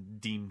now been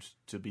deemed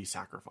to be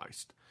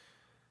sacrificed.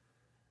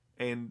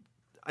 And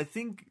I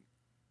think,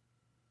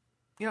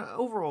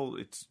 overall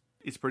it's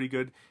pretty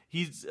good.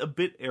 He's a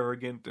bit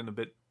arrogant and a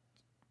bit,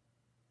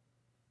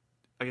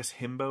 I guess,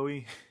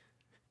 himbo-y.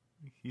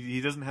 He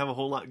doesn't have a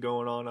whole lot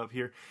going on up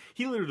here.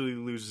 He literally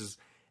loses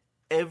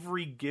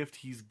every gift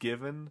he's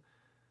given,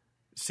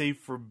 save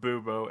for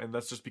Bubo, and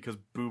that's just because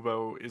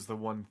Bubo is the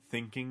one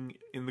thinking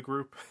in the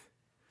group.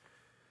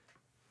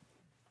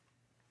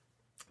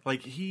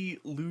 Like, he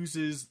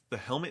loses the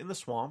helmet in the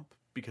swamp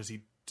because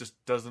he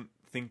just doesn't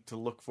think to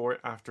look for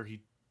it after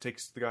he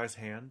takes the guy's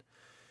hand.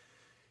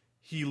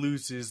 He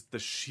loses the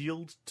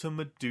shield to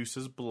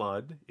Medusa's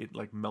blood. It,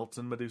 like, melts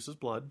in Medusa's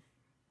blood.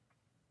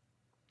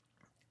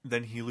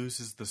 Then he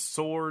loses the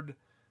sword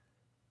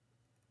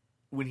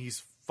when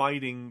he's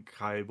fighting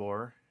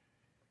Kybor.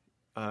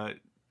 I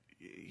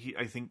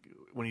think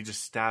when he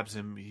just stabs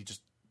him, he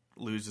just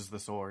loses the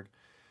sword.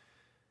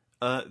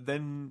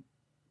 Then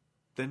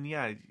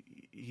yeah,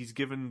 he's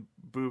given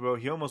Bubo.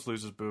 He almost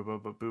loses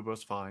Bubo, but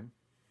Bubo's fine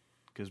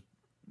because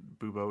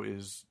Bubo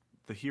is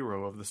the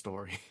hero of the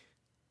story.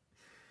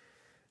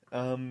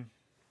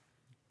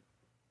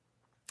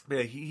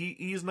 Yeah,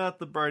 he's not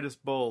the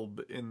brightest bulb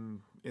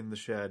in the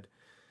shed.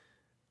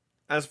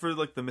 As for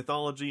like the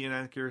mythology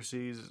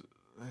inaccuracies,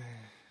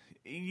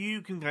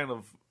 you can kind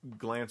of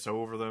glance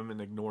over them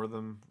and ignore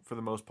them for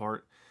the most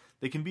part.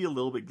 They can be a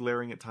little bit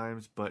glaring at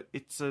times, but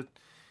it's a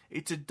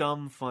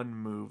dumb fun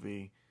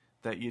movie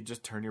that you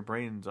just turn your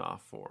brains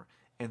off for.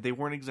 And they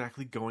weren't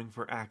exactly going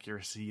for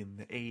accuracy in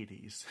the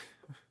 80s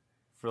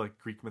for like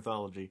Greek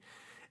mythology.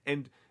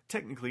 And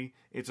technically,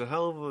 it's a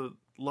hell of a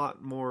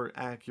lot more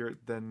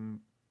accurate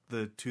than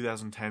the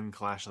 2010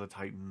 Clash of the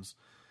Titans,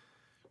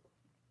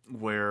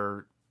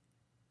 where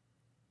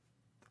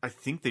I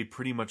think they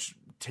pretty much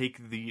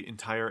take the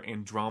entire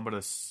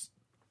Andromeda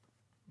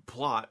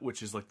plot,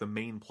 which is like the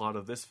main plot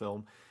of this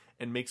film,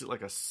 and makes it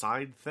like a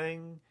side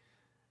thing.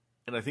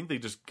 And I think they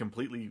just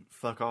completely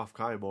fuck off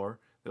Kybor.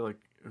 They're like,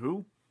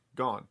 who?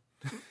 Gone.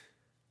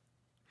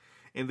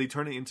 And they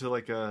turn it into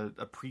like a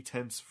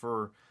pretense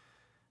for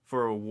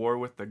a war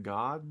with the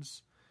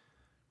gods.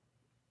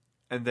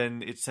 And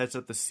then it sets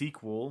up the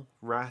sequel,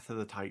 Wrath of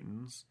the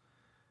Titans,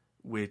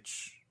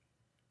 which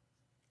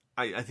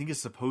I think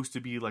is supposed to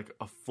be like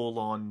a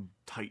full-on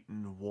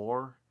Titan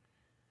war.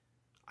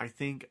 I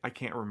think. I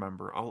can't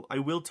remember. I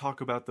will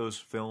talk about those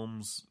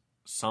films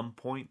some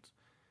point.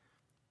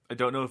 I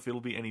don't know if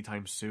it'll be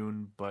anytime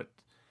soon, but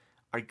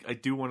I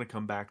do want to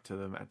come back to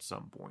them at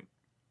some point.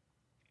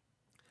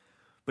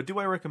 But do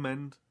I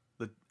recommend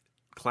the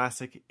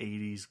classic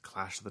 80s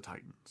Clash of the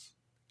Titans?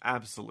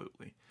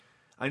 Absolutely.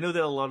 I know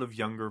that a lot of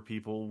younger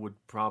people would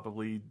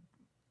probably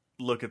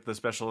look at the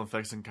special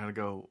effects and kind of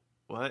go,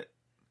 what?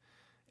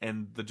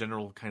 And the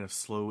general kind of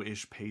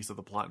slow-ish pace of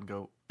the plot and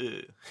go,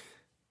 ugh.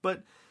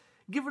 But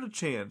give it a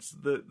chance.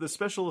 The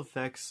special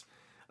effects,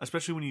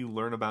 especially when you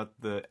learn about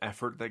the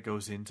effort that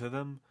goes into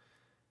them,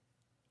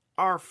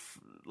 are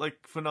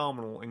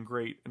phenomenal and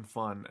great and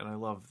fun, and I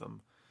love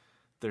them.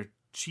 They're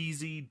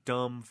cheesy,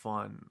 dumb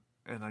fun,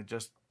 and I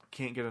just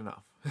can't get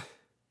enough.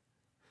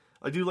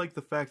 I do like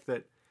the fact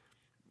that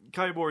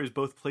Kybor is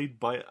both played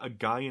by a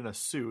guy in a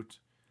suit,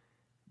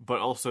 but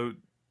also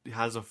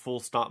has a full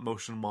stop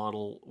motion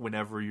model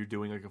whenever you're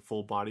doing like a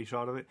full body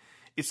shot of it.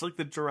 It's like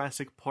the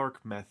Jurassic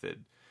Park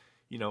method.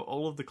 You know,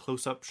 all of the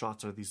close-up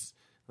shots are these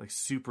like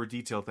super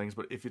detailed things,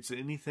 but if it's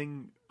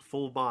anything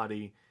full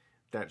body,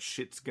 that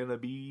shit's gonna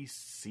be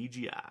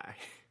CGI.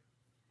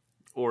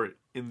 Or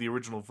in the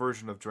original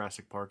version of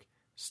Jurassic Park,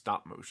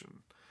 stop motion.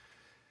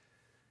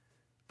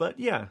 But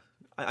yeah,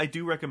 I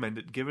do recommend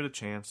it. Give it a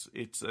chance.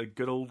 It's a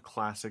good old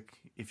classic.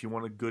 If you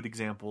want a good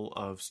example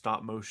of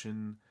stop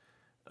motion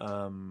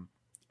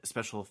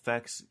special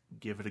effects,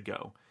 give it a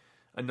go.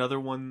 Another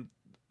one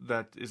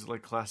that is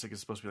like classic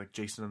is supposed to be like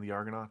Jason and the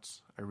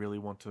Argonauts. I really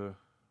want to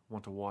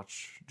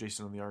watch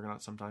Jason and the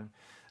Argonauts sometime.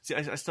 See,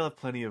 I still have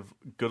plenty of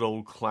good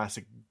old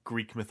classic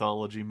Greek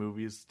mythology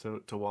movies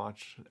to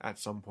watch at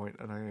some point,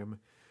 and I am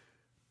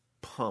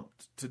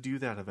pumped to do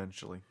that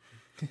eventually.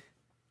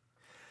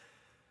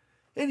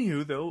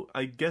 Anywho, though,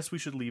 I guess we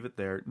should leave it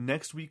there.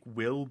 Next week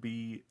will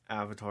be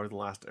Avatar: The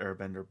Last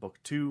Airbender Book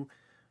 2,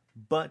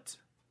 but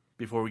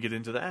before we get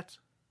into that,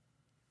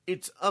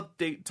 it's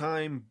update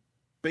time,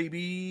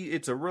 baby!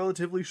 It's a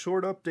relatively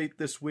short update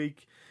this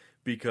week,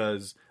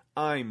 because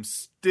I'm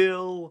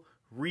still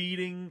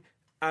reading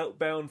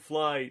Outbound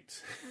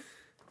Flight.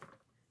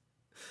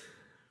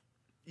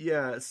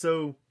 Yeah,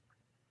 so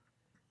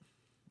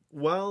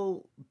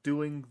while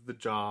doing the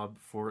job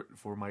for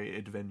my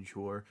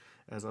adventure,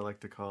 as I like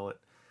to call it,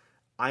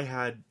 I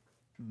had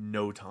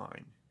no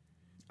time.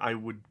 I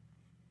would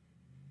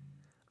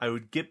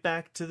get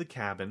back to the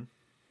cabin,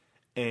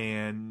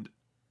 and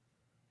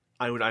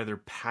I would either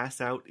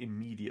pass out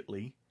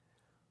immediately,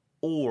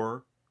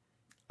 or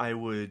I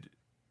would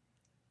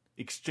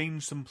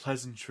exchange some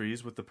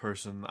pleasantries with the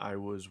person I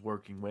was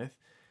working with,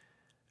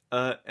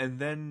 and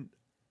then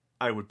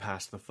I would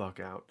pass the fuck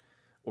out,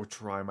 or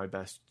try my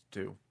best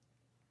to.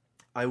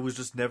 I was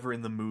just never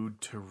in the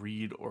mood to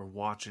read or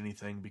watch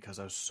anything because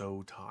I was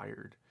so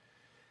tired.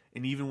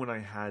 And even when I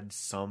had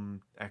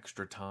some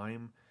extra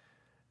time,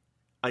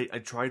 I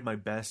tried my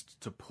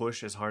best to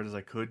push as hard as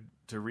I could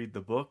to read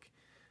the book,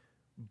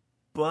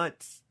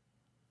 but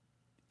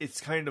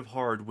it's kind of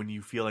hard when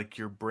you feel like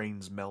your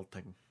brain's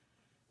melting.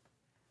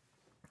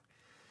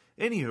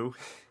 Anywho,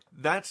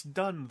 that's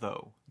done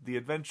though. The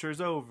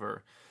adventure's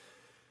over.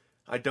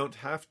 I don't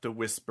have to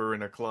whisper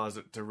in a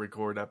closet to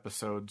record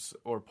episodes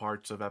or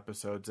parts of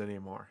episodes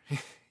anymore.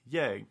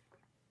 Yay.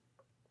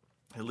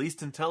 At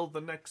least until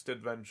the next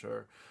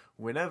adventure,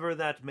 whenever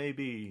that may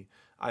be.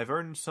 I've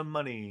earned some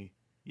money.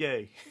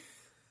 Yay.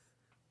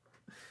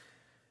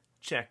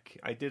 Check,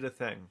 I did a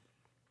thing.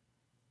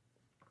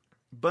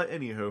 But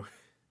anywho,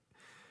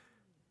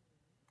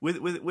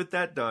 with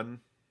that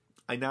done,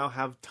 I now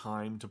have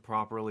time to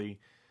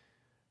properly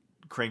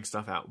crank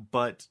stuff out.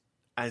 But,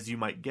 as you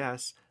might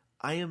guess,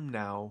 I am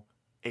now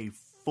a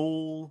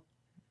full,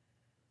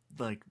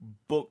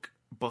 book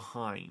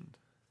behind.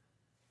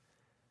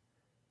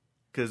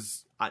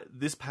 Because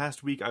this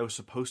past week I was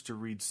supposed to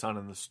read Sun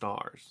and the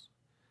Stars.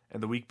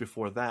 And the week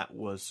before that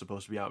was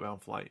supposed to be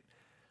Outbound Flight.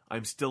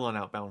 I'm still on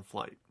Outbound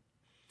Flight.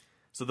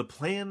 So the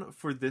plan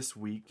for this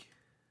week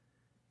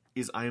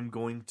is I am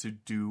going to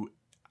do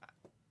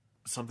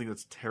something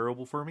that's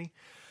terrible for me,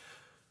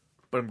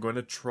 but I'm going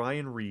to try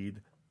and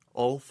read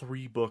all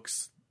 3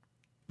 books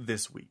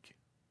this week.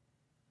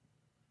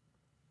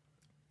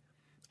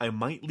 I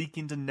might leak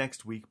into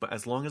next week, but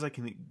as long as I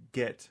can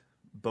get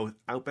both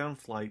Outbound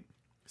Flight,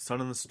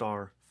 Sun and the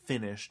Star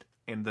finished,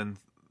 and then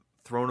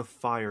Throne of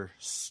Fire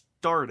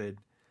started,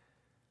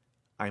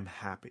 I'm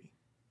happy.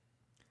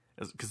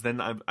 Because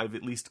then I've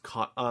at least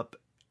caught up,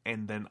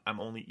 and then I'm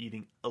only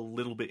eating a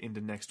little bit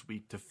into next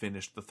week to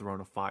finish the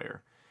Throne of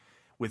Fire.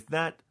 With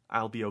that,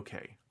 I'll be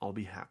okay. I'll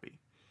be happy.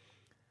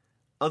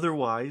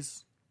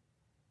 Otherwise,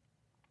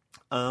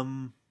 it's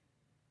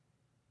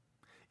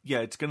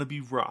going to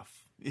be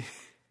rough.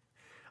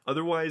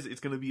 Otherwise, it's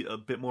going to be a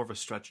bit more of a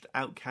stretched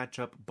out catch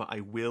up, but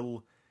I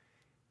will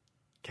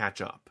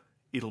catch up.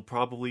 It'll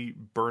probably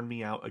burn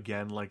me out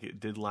again like it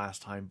did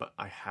last time, but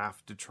I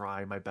have to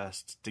try my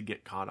best to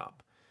get caught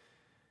up.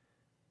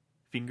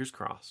 Fingers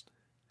crossed.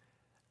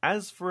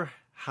 As for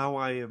how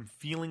I am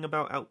feeling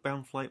about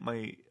Outbound Flight,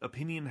 my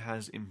opinion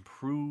has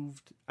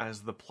improved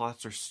as the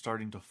plots are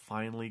starting to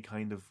finally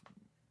kind of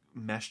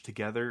mesh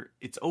together.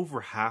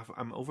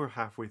 I'm over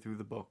halfway through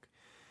the book,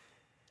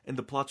 and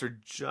the plots are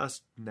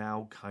just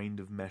now kind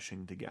of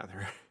meshing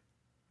together.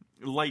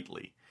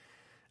 Lightly.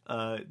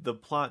 The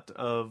plot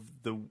of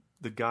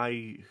the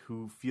guy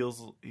who's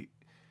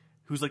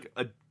like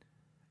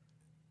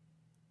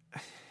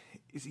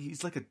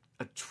he's like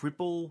a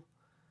triple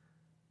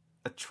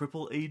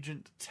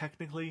agent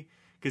technically,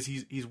 because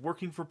he's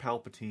working for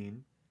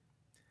Palpatine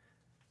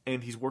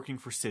and he's working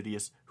for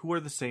Sidious, who are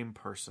the same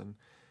person.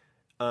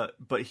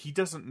 But he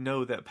doesn't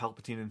know that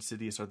Palpatine and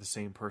Sidious are the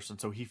same person,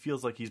 so he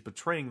feels like he's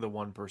betraying the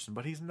one person,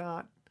 but he's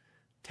not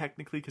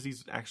technically, because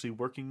he's actually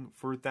working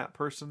for that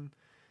person.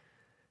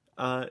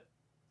 But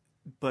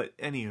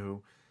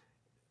anywho,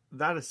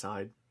 that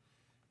aside,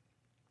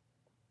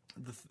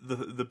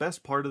 the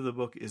best part of the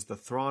book is the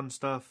Thrawn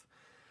stuff.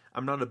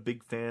 I'm not a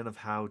big fan of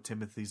how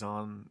Timothy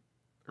Zahn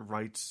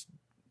writes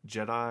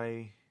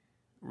Jedi,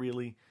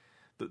 really.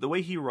 The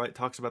way he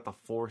talks about the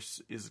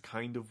Force is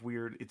kind of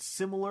weird. It's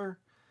similar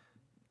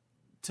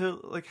to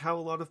like how a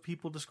lot of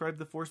people describe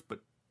the Force, but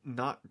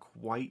not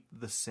quite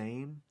the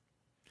same.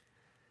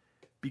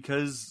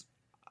 Because,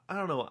 I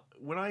don't know,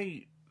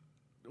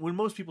 when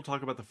most people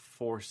talk about the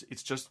Force,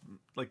 it's just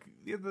like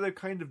they're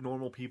kind of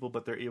normal people,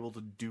 but they're able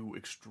to do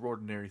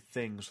extraordinary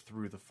things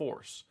through the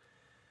Force.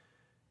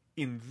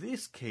 In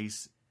this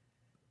case,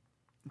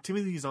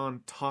 Timothy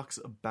Zahn talks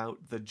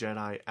about the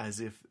Jedi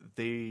as if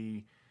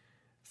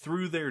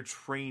through their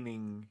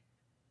training,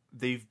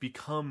 they've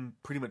become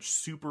pretty much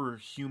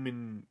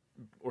superhuman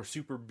or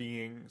super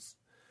beings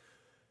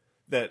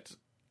that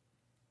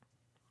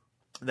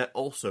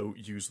also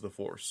use the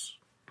Force.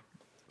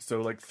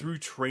 So, like, through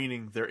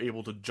training, they're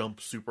able to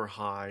jump super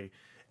high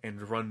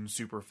and run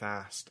super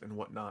fast and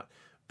whatnot,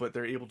 but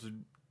they're able to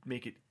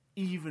make it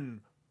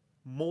even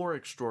more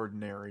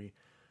extraordinary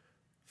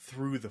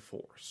through the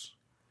Force.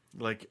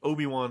 Like,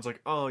 Obi-Wan's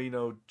like,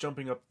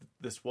 jumping up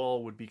this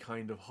wall would be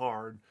kind of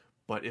hard,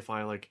 but if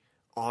I,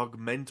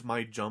 augment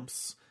my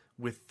jumps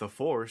with the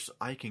Force,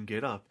 I can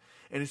get up.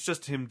 And it's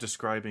just him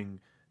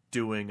describing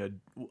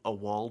doing a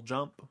wall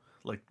jump,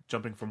 like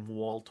jumping from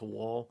wall to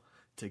wall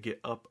to get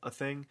up a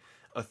thing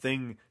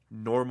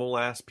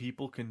normal-ass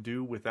people can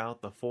do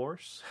without the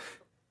Force.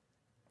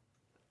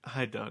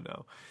 I don't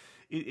know.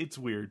 It's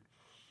weird.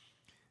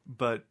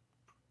 But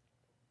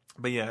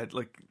yeah,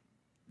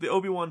 the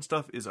Obi-Wan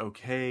stuff is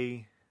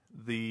okay.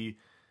 The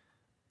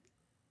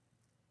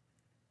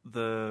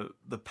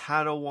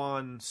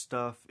Padawan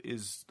stuff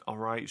is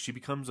alright. She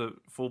becomes a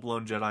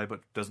full-blown Jedi,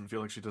 but doesn't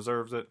feel like she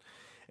deserves it,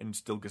 and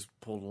still gets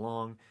pulled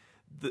along.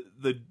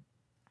 The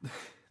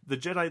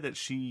Jedi that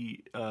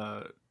she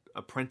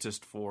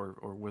apprenticed for,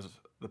 or was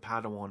the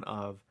Padawan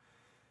of,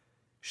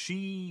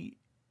 she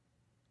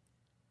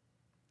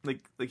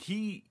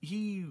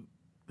he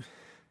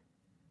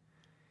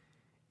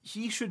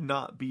should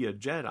not be a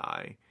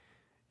Jedi.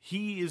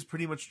 He is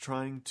pretty much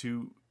trying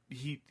to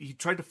he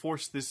tried to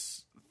force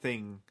this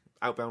thing,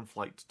 Outbound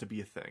Flight, to be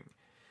a thing,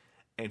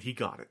 and he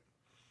got it.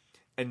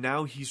 And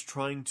now he's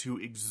trying to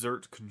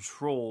exert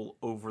control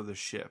over the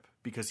ship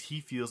because he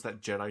feels that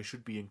Jedi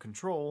should be in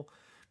control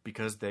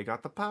because they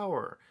got the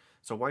power.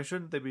 So why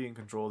shouldn't they be in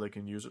control? They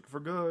can use it for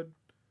good.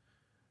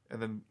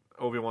 And then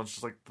Obi-Wan's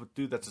just like, but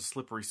dude, that's a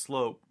slippery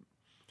slope.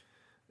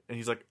 And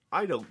he's like,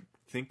 I don't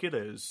think it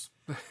is.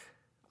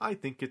 I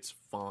think it's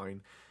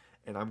fine.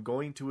 And I'm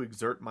going to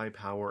exert my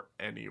power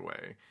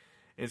anyway.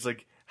 And it's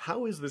like,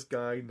 how has this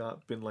guy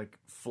not been,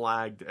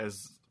 flagged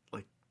as,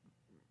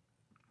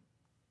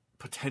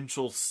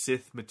 potential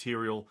Sith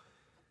material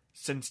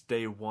since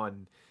day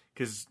one?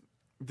 Because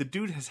the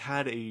dude has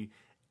had a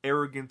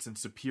arrogance and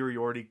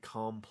superiority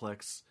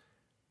complex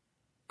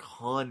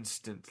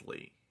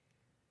constantly.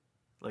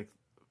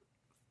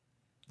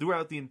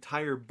 Throughout the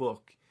entire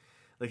book.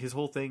 His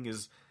whole thing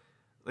is,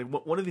 like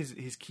one of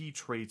his key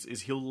traits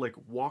is he'll like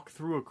walk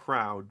through a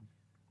crowd,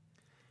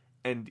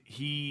 and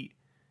he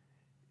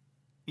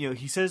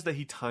says that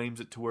he times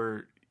it to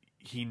where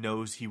he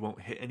knows he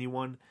won't hit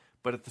anyone,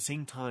 but at the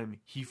same time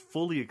he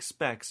fully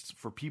expects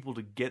for people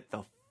to get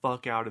the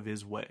fuck out of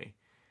his way.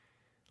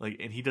 Like,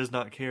 and he does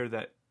not care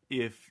that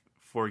if,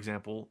 for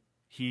example,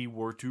 he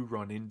were to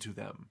run into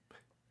them.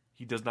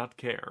 He does not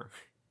care.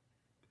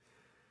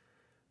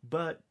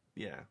 But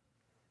yeah.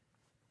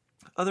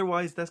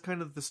 Otherwise, that's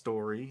kind of the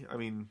story. I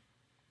mean,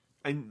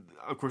 and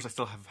of course I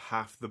still have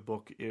half the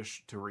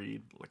book-ish to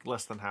read. Like,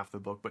 less than half the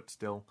book, but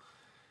still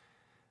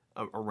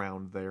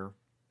around there.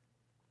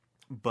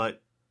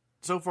 But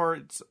so far,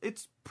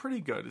 it's pretty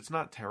good. It's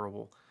not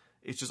terrible.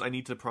 It's just I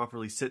need to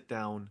properly sit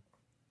down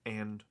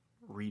and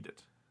read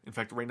it. In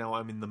fact, right now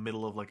I'm in the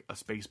middle of like a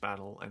space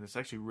battle, and it's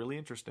actually really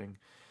interesting.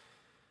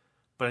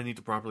 But I need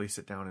to properly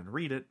sit down and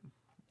read it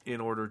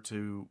in order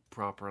to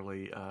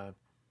properly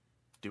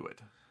do it.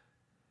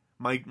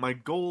 My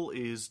goal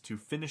is to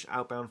finish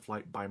Outbound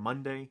Flight by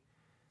Monday,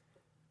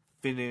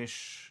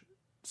 finish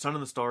Sun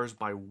and the Stars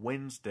by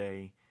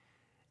Wednesday,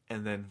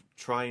 and then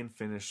try and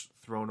finish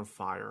Throne of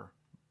Fire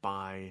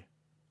by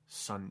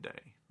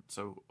Sunday.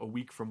 So a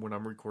week from when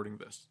I'm recording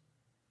this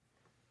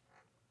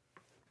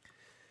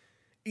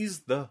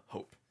is the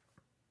hope.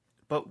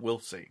 But we'll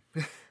see.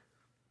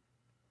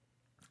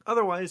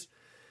 Otherwise,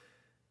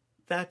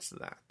 that's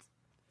that.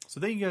 So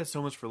thank you guys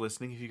so much for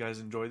listening. If you guys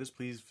enjoy this,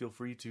 please feel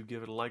free to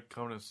give it a like,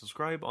 comment, and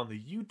subscribe on the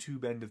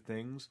YouTube end of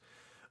things.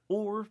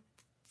 Or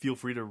feel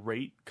free to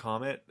rate,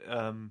 comment,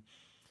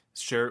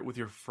 share it with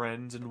your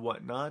friends and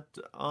whatnot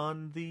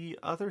on the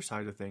other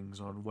side of things,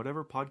 on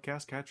whatever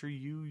podcast catcher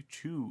you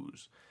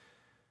choose.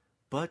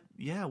 But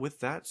yeah, with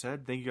that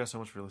said, thank you guys so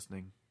much for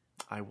listening.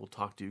 I will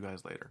talk to you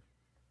guys later.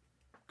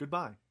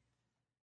 Goodbye.